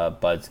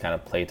Bud's kind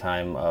of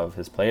playtime of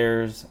his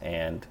players,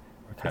 and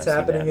we're kind It's of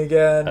happening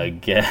again.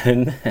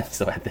 again.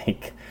 So I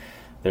think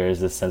there is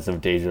this sense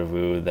of deja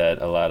vu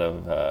that a lot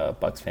of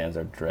Bucks fans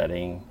are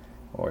dreading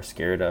or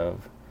scared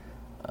of.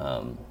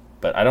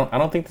 But I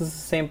don't think this is the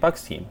same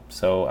Bucks team.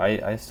 So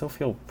I still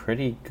feel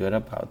pretty good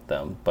about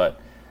them. But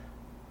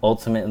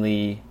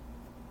ultimately,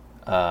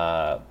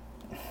 I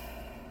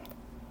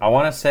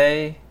want to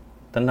say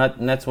the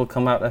Nets will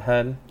come out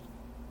ahead.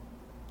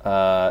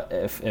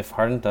 If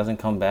Harden doesn't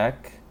come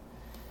back,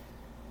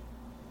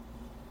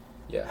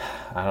 Yeah,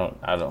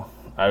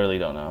 I really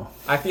don't know.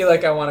 I feel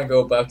like I want to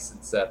go Bucks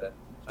in 7.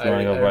 You want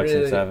to go Bucks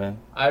in 7?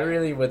 I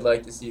really would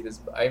like to see this.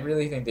 I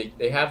really think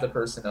they have the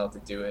personnel to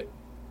do it,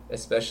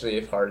 especially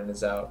if Harden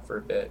is out for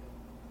a bit.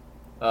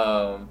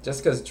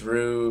 Just because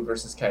Drew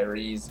versus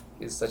Kyrie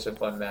is such a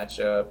fun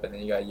matchup, and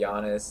then you got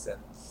Giannis,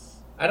 and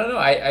I don't know.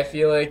 I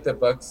feel like the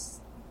Bucks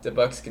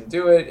can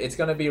do it. It's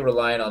gonna be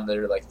relying on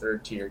their like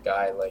third tier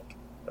guy, like,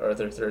 or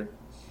their third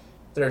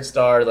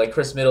star, like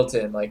Chris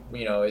Middleton. Like,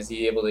 you know, is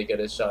he able to get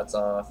his shots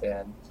off,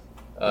 and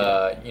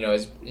you know,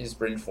 is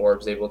Bryn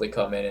Forbes able to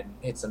come in and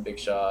hit some big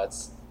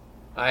shots?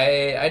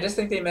 I just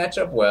think they match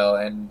up well,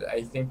 and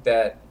I think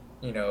that,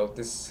 you know,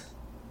 this.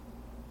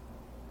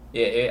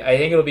 Yeah, I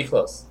think it'll be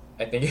close.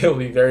 I think it'll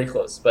be very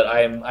close, but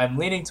I'm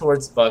leaning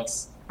towards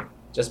Bucks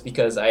just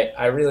because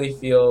I really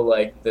feel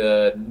like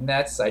the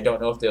Nets, I don't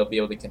know if they'll be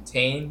able to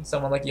contain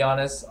someone like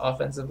Giannis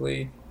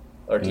offensively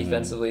or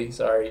defensively.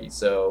 Sorry,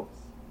 so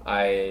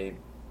I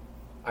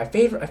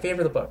favor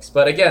the Bucks.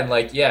 But again,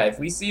 like, yeah, if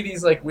we see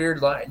these like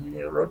weird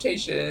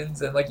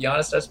rotations and like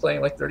Giannis starts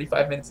playing like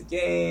 35 minutes a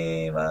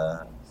game,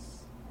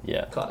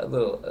 Yeah. a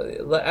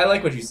little. I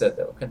like what you said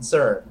though,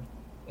 concern,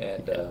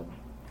 and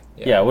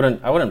Yeah, I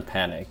wouldn't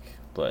panic,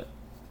 but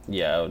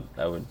yeah,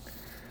 I would.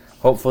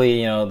 Hopefully,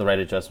 you know, the right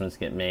adjustments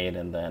get made,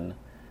 and then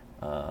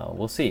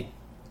we'll see.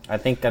 I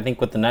think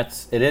with the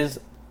Nets,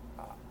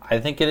 I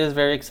think it is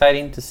very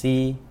exciting to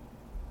see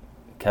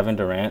Kevin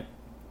Durant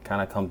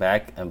kind of come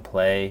back and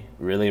play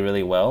really,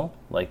 really well.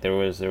 Like there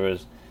was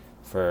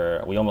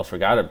we almost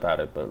forgot about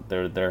it, but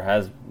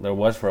there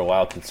was for a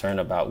while concern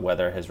about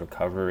whether his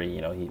recovery,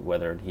 you know,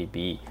 whether he'd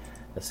be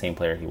the same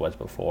player he was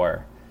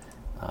before.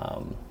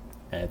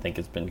 And I think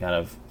it's been kind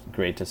of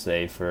great to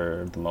say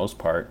for the most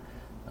part.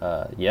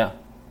 Yeah.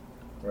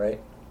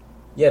 Right.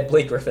 Yeah,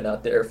 Blake Griffin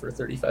out there for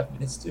 35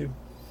 minutes too.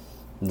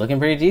 Looking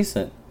pretty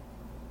decent.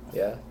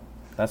 Yeah.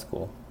 That's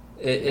cool.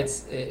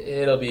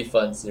 It'll be a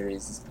fun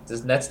series.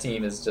 This Nets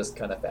team is just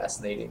kind of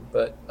fascinating.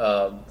 But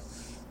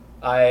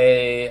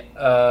I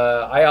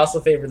also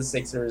favor the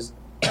Sixers.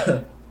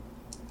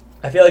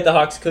 I feel like the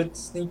Hawks could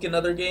sneak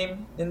another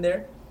game in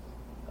there.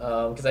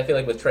 Because I feel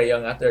like with Trae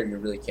Young out there, you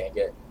really can't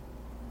get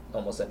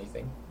almost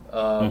anything.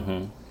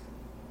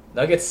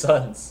 Nuggets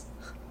Suns.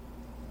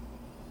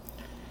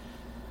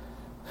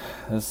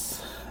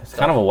 It's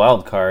kind of a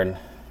wild card.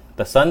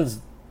 The Suns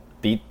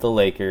beat the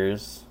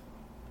Lakers.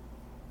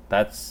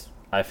 That's,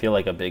 I feel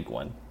like, a big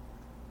one.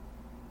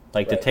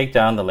 Like, Right. to take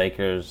down the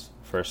Lakers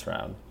first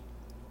round.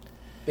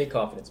 Big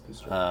confidence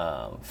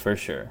booster. For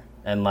sure.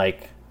 And,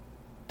 like,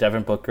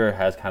 Devin Booker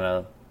has kind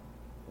of,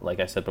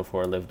 like I said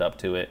before, lived up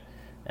to it.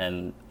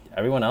 And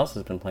everyone else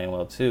has been playing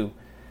well, too.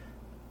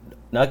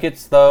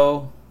 Nuggets,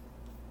 though,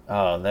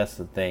 oh, that's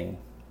the thing.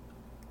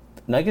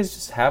 Nuggets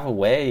just have a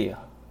way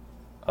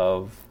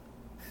of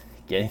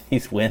getting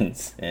these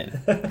wins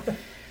in.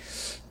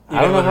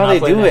 I don't know how they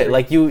do it.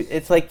 Like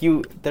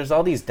there's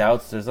all these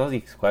doubts, there's all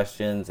these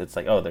questions. It's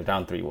like, oh, they're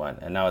down 3-1,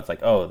 and now it's like,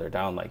 oh, they're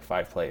down like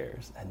 5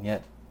 players, and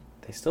yet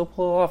they still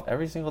pull it off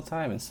every single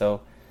time. And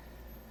so,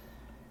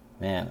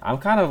 man, I'm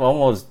kind of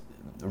almost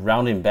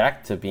rounding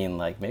back to being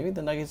like maybe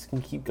the Nuggets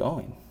can keep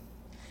going.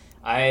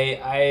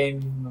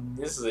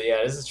 This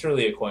is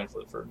truly a coin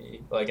flip for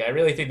me. Like I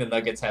really think the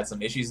Nuggets had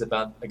some issues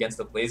about against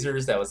the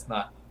Blazers that was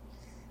not.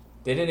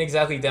 They didn't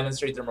exactly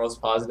demonstrate their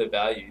most positive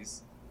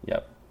values.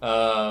 Yep.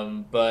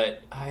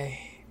 But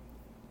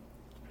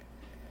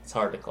it's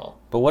hard to call.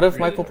 But what if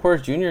Really Michael hard.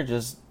 Porter Jr.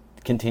 just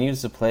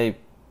continues to play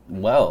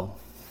well?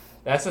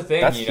 That's the thing,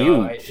 That's you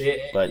know. huge.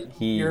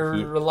 But you're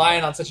he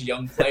relying on such a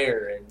young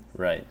player, and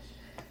right.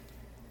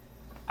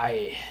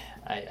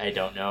 I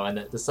don't know. And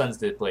the Suns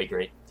did play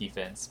great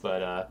defense,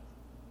 but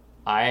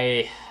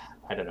I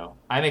don't know.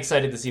 I'm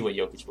excited to see what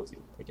Jokic will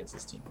do against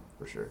this team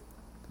for sure.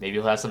 Maybe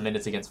he'll have some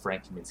minutes against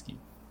Frank Kaminsky,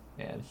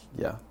 and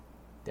Yeah.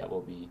 that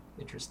will be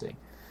interesting.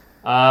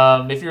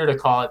 If you were to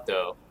call it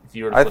though, if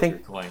you were to I flip think-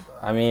 your coin,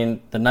 I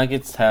mean, the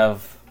Nuggets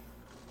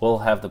will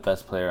have the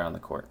best player on the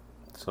court,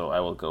 so I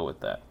will go with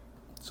that.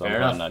 So Fair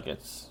I'm going enough.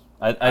 Nuggets.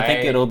 I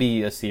think I- it'll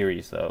be a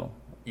series, though.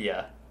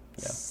 yeah,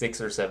 Yeah.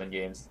 6 or 7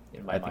 games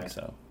in my I mind. think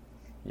so.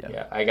 Yeah.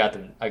 Yeah, I got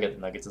the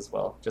Nuggets as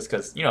well, just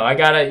because you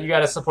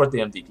gotta support the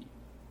MVP.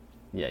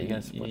 Yeah, you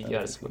gotta support You that.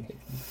 gotta support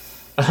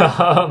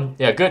it.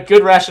 Yeah,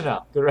 good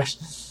rationale. Good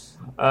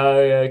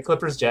rationale.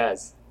 Clippers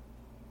Jazz.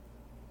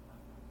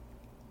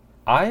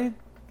 I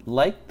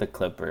like the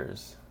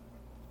Clippers.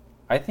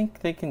 I think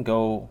they can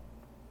go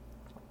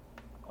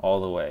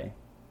all the way.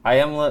 I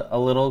am a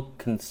little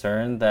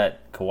concerned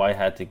that Kawhi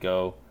had to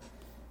go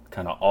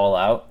kind of all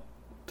out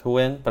to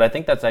win, but I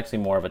think that's actually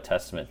more of a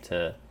testament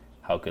to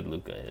how good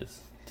Luka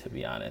is, to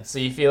be honest. So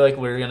you feel like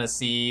we're gonna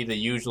see the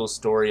usual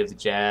story of the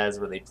Jazz,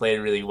 where they played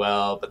really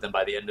well, but then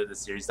by the end of the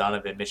series,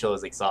 Donovan Mitchell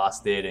is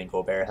exhausted and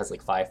Gobert has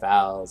like 5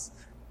 fouls.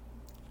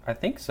 I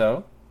think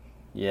so.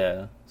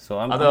 Yeah. So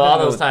I'm Although gonna all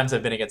go those with- times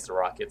have been against the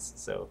Rockets,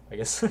 so I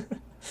guess.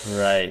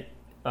 Right.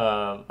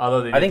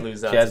 Although they I did think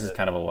lose out. Jazz to is the-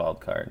 kind of a wild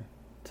card,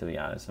 to be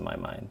honest, in my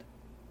mind.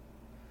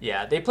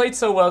 Yeah, they played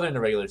so well during the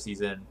regular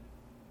season.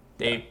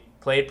 They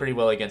played pretty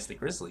well against the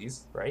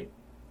Grizzlies, right?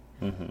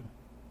 Hmm.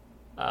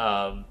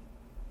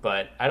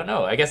 But I don't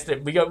know. I guess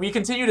that we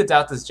continue to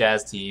doubt this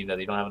Jazz team, that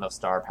they don't have enough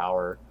star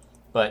power.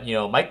 But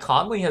Mike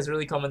Conley has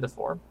really come into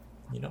form.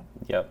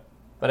 Yep.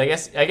 But I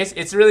guess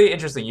it's really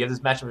interesting. You have this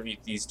matchup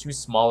of these two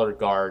smaller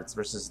guards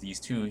versus these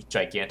two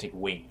gigantic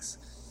wings,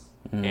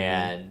 Mhm.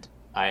 and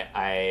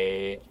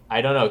I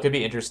don't know. It could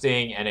be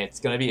interesting, and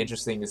it's going to be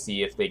interesting to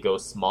see if they go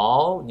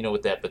small,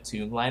 with that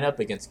Batum lineup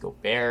against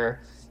Gobert.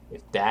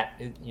 If that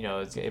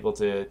is able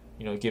to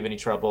give any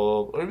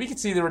trouble, or we could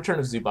see the return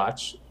of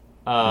Zubac.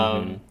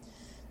 Mhm.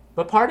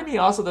 But part of me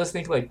also does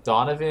think like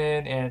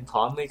Donovan and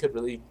Conley could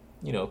really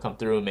come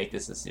through and make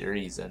this a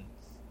series, and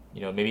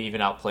maybe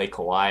even outplay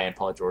Kawhi and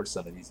Paul George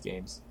some of these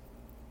games.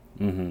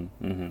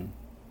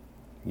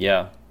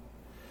 Yeah.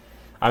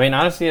 I mean,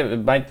 honestly,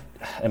 it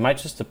might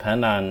just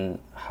depend on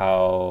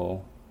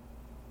how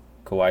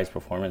Kawhi's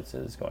performance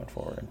is going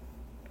forward,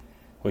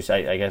 which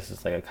I guess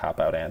is like a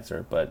cop-out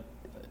answer, but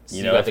So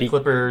you got if the he,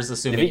 Clippers,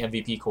 assuming if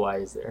MVP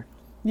Kawhi is there.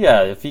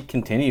 yeah, if he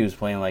continues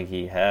playing like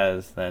he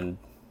has, then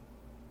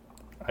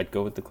I'd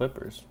go with the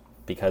Clippers,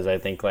 because I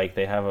think like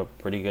they have a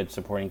pretty good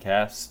supporting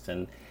cast,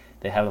 and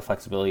they have the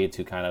flexibility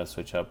to kind of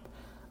switch up,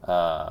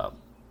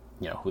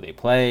 who they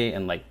play,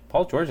 and like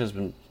Paul George has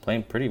been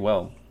playing pretty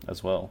well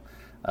as well,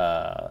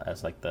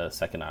 as like the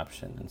second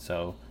option, and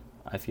so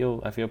I feel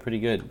pretty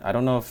good. I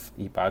don't know if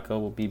Ibaka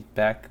will be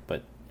back,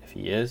 but if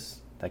he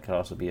is, that could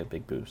also be a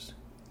big boost.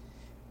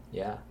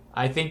 Yeah,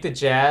 I think the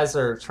Jazz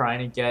are trying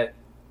to get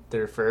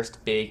their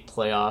first big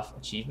playoff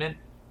achievement,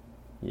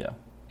 Yeah.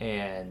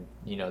 and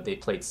they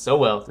played so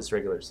well this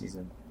regular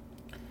season.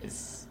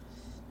 It's.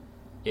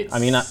 I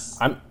mean,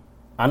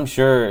 I'm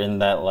sure in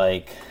that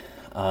like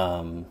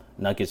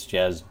Nuggets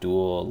Jazz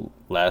duel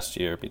last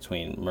year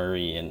between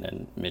Murray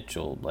and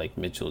Mitchell, like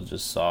Mitchell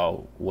just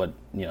saw what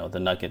the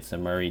Nuggets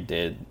and Murray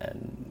did,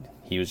 and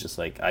he was just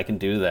like, I can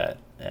do that,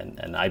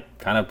 and I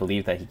kind of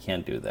believe that he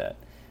can do that,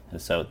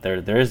 and so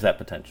there is that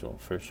potential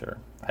for sure.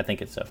 I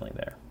think it's definitely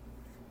there.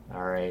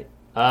 All right.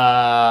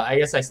 I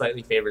guess I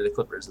slightly favor the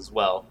Clippers as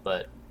well,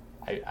 but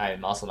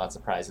I'm also not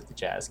surprised if the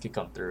Jazz could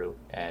come through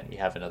and we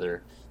have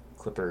another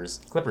Clippers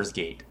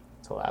gate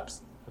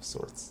collapse of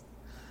sorts.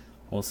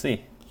 We'll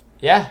see.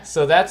 Yeah,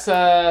 so that's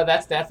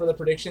that for the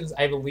predictions.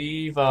 I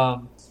believe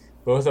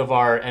both of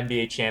our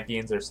NBA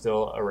champions are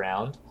still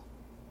around.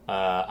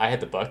 I had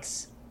the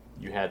Bucks.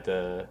 You had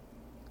the.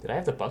 Did I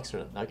have the Bucks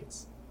or the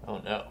Nuggets? Oh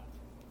no.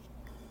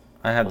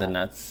 I had the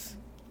Nets.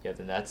 You had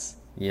the Nets.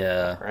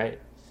 Yeah. Right.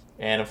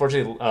 And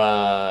unfortunately,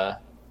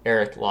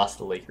 Eric lost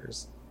the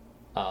Lakers.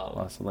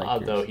 Lost the Lakers.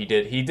 Although he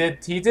did,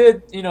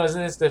 as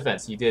in his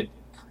defense, he did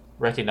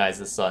recognize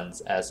the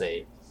Suns as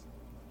a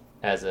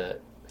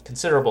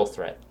considerable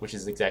threat, which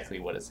is exactly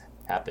what has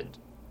happened.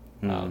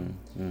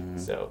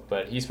 So,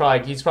 but he's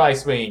probably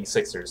swinging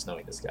Sixers,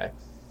 knowing this guy.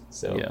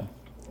 So Yeah.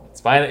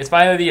 it's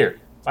finally the year.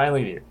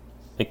 Finally the year.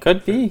 It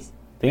could be.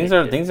 Things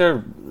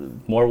are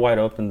more wide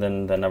open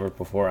than ever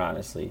before,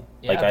 honestly.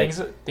 Yeah,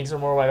 things are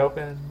more wide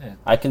open. Yeah.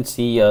 I can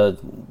see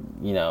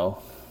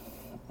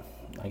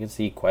I can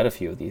see quite a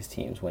few of these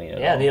teams winning it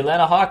Yeah, all. the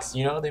Atlanta Hawks,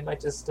 they might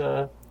just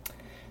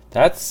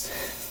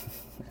That's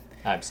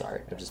I'm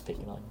sorry, I'm just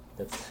picking on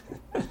you.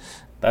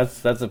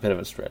 that's a bit of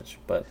a stretch,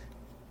 but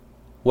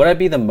would I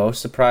be the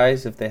most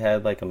surprised if they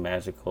had like a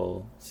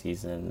magical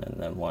season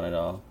and then won it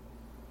all?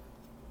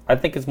 I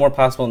think it's more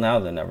possible now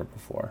than ever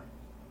before.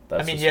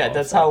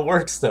 That's how it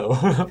works, though.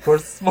 Of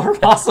course, it's more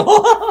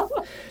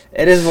possible.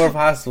 It is more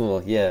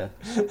possible, yeah.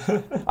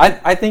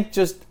 I think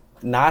just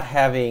not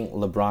having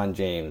LeBron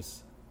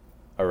James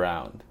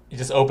around, it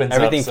just opens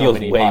everything up so feels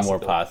many way more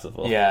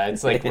possible. Yeah,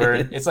 it's like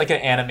it's like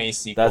an anime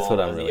sequel. That's what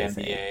I'm of really the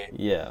NBA. saying.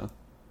 Yeah.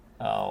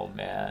 Oh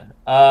man.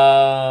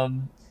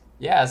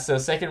 Yeah. So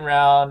second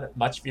round,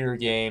 much fewer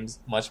games,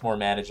 much more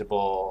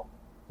manageable.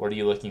 What are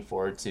you looking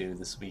forward to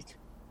this week?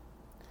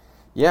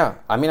 Yeah,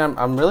 I mean,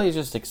 I'm really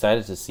just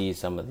excited to see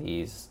some of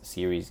these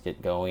series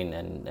get going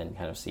and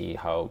kind of see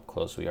how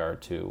close we are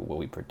to what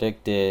we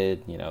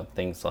predicted.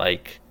 Things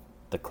like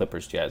the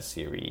Clippers Jazz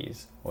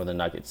series or the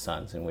Nuggets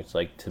Suns, in which,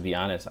 like, to be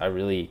honest, I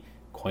really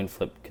coin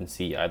flip can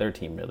see either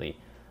team really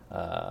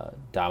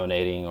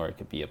dominating, or it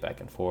could be a back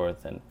and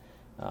forth. And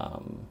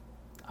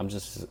I'm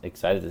just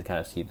excited to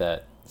kind of see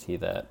that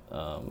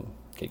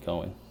get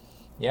going.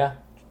 Yeah,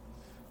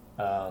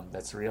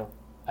 that's real.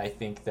 I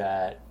think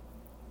that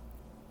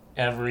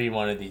every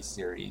one of these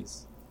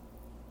series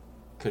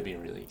could be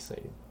really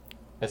exciting,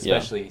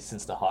 especially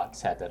since the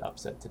Hawks had that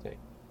upset today.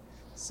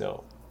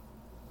 So,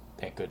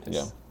 thank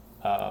goodness.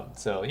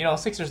 Yeah.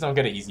 Sixers don't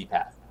get an easy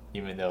path,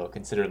 even though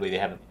considerably they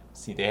haven't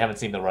seemed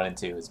to run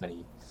into as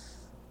many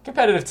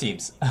competitive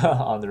teams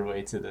on their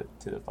way to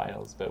the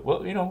finals. But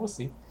we'll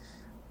see.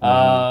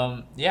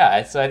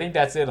 Mm-hmm. So I think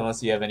that's it.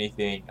 Unless you have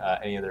anything,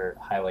 any other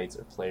highlights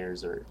or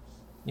players or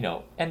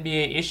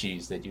NBA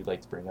issues that you'd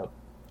like to bring up.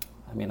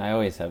 I mean, I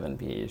always have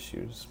NBA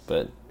issues,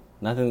 but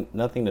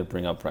nothing to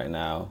bring up right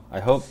now. I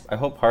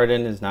hope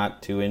Harden is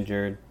not too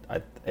injured.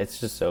 It's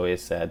just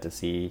always sad to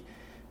see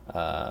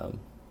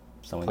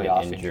someone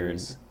Playoff get injured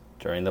injuries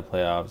during the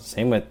playoffs.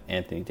 Same with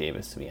Anthony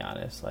Davis, to be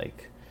honest.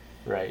 Like,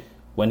 right,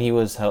 when he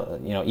was,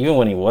 even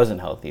when he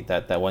wasn't healthy,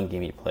 that one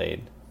game he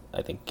played,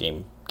 I think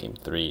game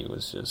 3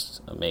 was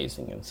just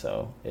amazing, and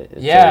so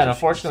it's and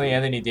unfortunately,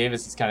 Anthony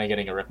Davis is kind of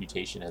getting a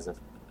reputation as a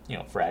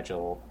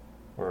fragile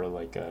or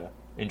like a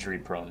injury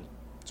prone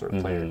sort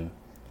of player.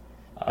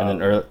 Mm-hmm. And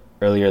then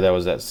earlier there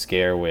was that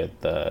scare with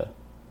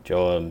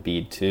Joel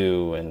Embiid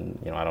too, and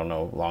I don't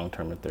know long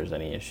term if there's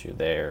any issue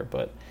there,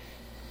 but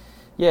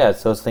yeah,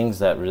 it's those things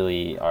that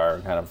really are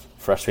kind of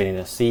frustrating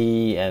to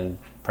see, and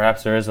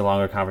perhaps there is a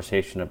longer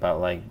conversation about,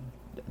 like,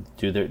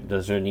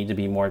 does there need to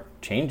be more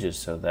changes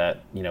so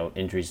that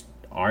injuries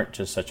aren't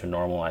just such a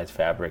normalized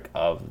fabric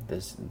of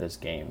this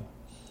game.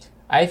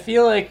 I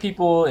feel like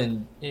people,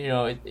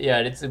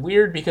 it's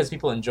weird because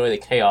people enjoy the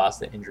chaos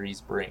that injuries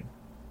bring.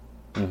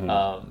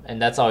 Mm-hmm.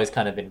 And that's always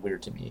kind of been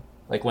weird to me.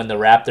 Like when the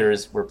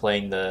Raptors were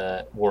playing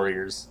the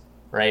Warriors,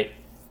 right?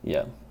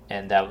 Yeah.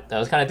 And that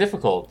was kind of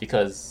difficult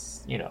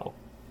because,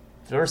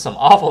 there were some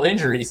awful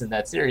injuries in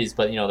that series,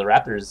 but, the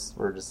Raptors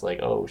were just like,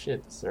 oh,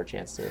 shit, this is our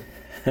chance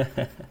to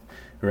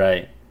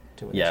right.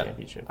 to win the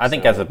championship. I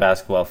think as a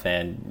basketball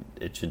fan,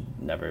 it should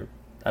never...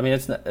 I mean,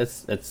 it's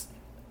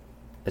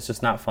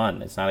just not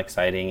fun. It's not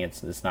exciting.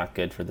 It's not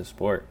good for the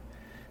sport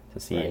to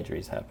see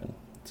injuries happen.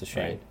 It's a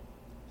shame. Right.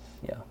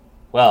 Yeah.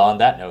 Well, on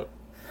that note,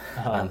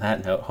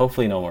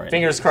 hopefully no more injuries.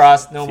 Fingers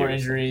crossed, no more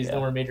Seriously, injuries, yeah. no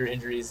more major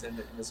injuries in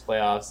this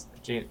playoffs.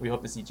 We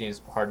hope to see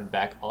James Harden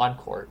back on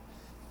court,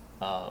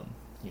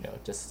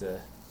 just to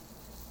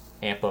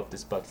amp up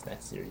this Bucks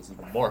Nets series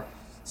even more.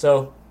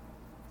 So,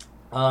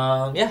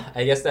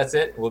 I guess that's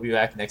it. We'll be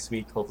back next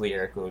week. Hopefully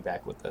Eric will be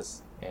back with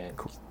us and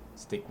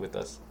stick with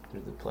us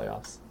through the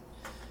playoffs.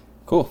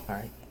 Cool. All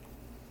right.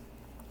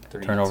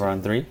 Turnover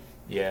on 3?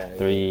 Yeah.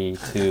 3,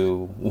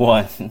 2,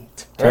 1.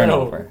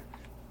 Turnover.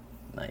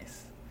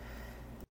 Nice.